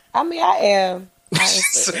 I mean, I am.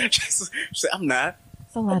 I'm not.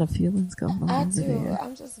 There's a lot of feelings going on. I do. There.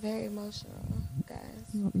 I'm just very emotional, guys.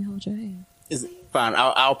 You want me to hold your hand? Is it fine?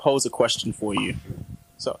 I'll pose a question for you.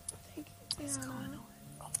 So, thank you. What's going on?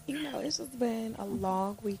 You know, it's just been a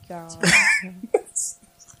long week, y'all.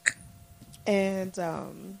 And I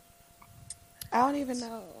don't even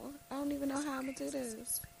know how I'm gonna do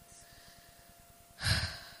this.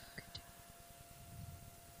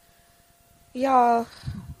 Y'all,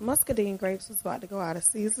 Muscadine grapes is about to go out of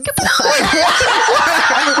season.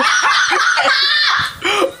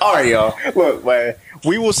 All right, y'all. Look, man,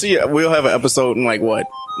 we will see. We'll have an episode in like what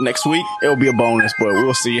next week. It'll be a bonus, but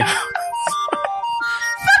we'll see.